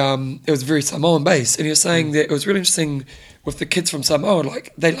 it was very Samoan based, and he was saying that it was really interesting with the kids from Samoa,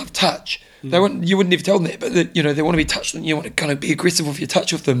 like they love touch. You wouldn't never tell them that, but they want to be touched, and you want to kind of be aggressive with your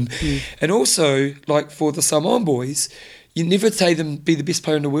touch with them. And also, like for the Samoan boys, you never say them be the best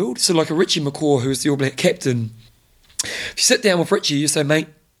player in the world. So like a Richie McCaw, who was the All Black captain, if you sit down with Richie, you say, mate,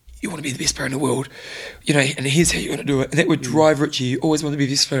 you want to be the best player in the world, and here's how you're going to do it, and that would drive Richie. You always want to be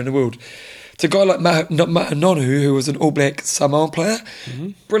the best player in the world. To a guy like Mahanonu, who was an All Black Samoan player,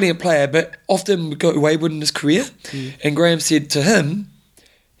 brilliant player, but often got wayward in his career. And Graham said to him,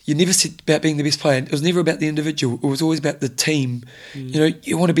 you never said about being the best player. It was never about the individual. It was always about the team.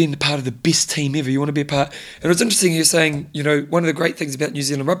 You want to be in the part of the best team ever. You want to be a part. And it was interesting, you're saying, one of the great things about New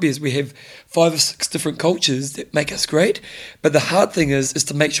Zealand rugby is we have 5 or 6 different cultures that make us great. But the hard thing is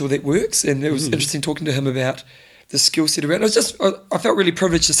to make sure that works. And it was interesting talking to him about the skill set around. I felt really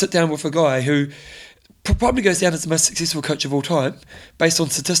privileged to sit down with a guy who probably goes down as the most successful coach of all time, based on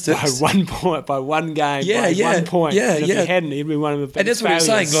statistics. By 1 point, by one game, by 1 point. And if he hadn't, he'd been one of the biggest And that's what failures.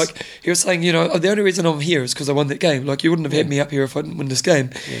 he was saying. Like he was saying, the only reason I'm here is because I won that game. Like you wouldn't have had me up here if I didn't win this game.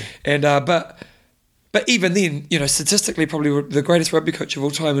 And but even then, statistically, probably the greatest rugby coach of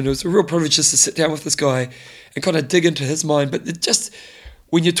all time. And it was a real privilege just to sit down with this guy and kind of dig into his mind. But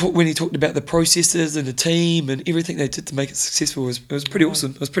when he talked about the processes and the team and everything they did to make it successful, it was pretty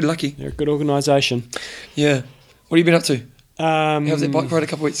awesome. I was pretty lucky. They're a good organisation. Yeah. What have you been up to? How was that bike ride a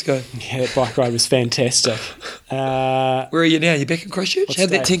couple of weeks ago? Yeah, that bike ride was fantastic. Where are you now? You back in Christchurch?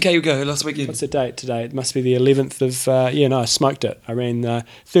 How'd that 10K go last weekend? What's the date today? It must be the 11th of. I smoked it. I ran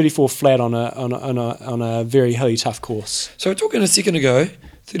 34 flat on a very hilly, tough course. So we're talking a second ago,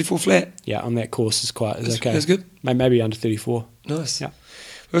 34 flat. Yeah, on that course is okay. That's good. Maybe under 34. Nice. Yeah.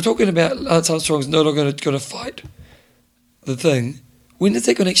 We were talking about Lance Armstrong's no longer going to fight the thing. When is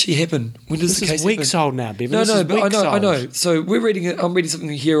that going to actually happen? When does This the is case weeks happen? old now, Bevan. No, but I know. So I'm reading something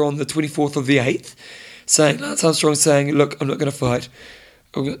here on the 24th of the 8th, saying Lance Armstrong saying, "Look, I'm not going to fight.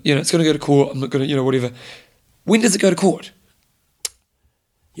 It's going to go to court. I'm not going to, whatever." When does it go to court?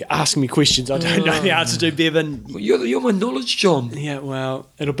 You're asking me questions I don't know the answer to, Bevan. Well, you're my knowledge, John. Yeah, well,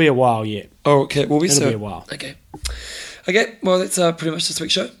 it'll be a while yet. Oh, okay. Well, It'll be a while. Okay. Well, that's pretty much this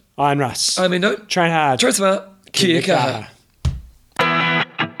week's show. I'm Russ. I'm Endo. Train hard. Train smart. Kia kaha.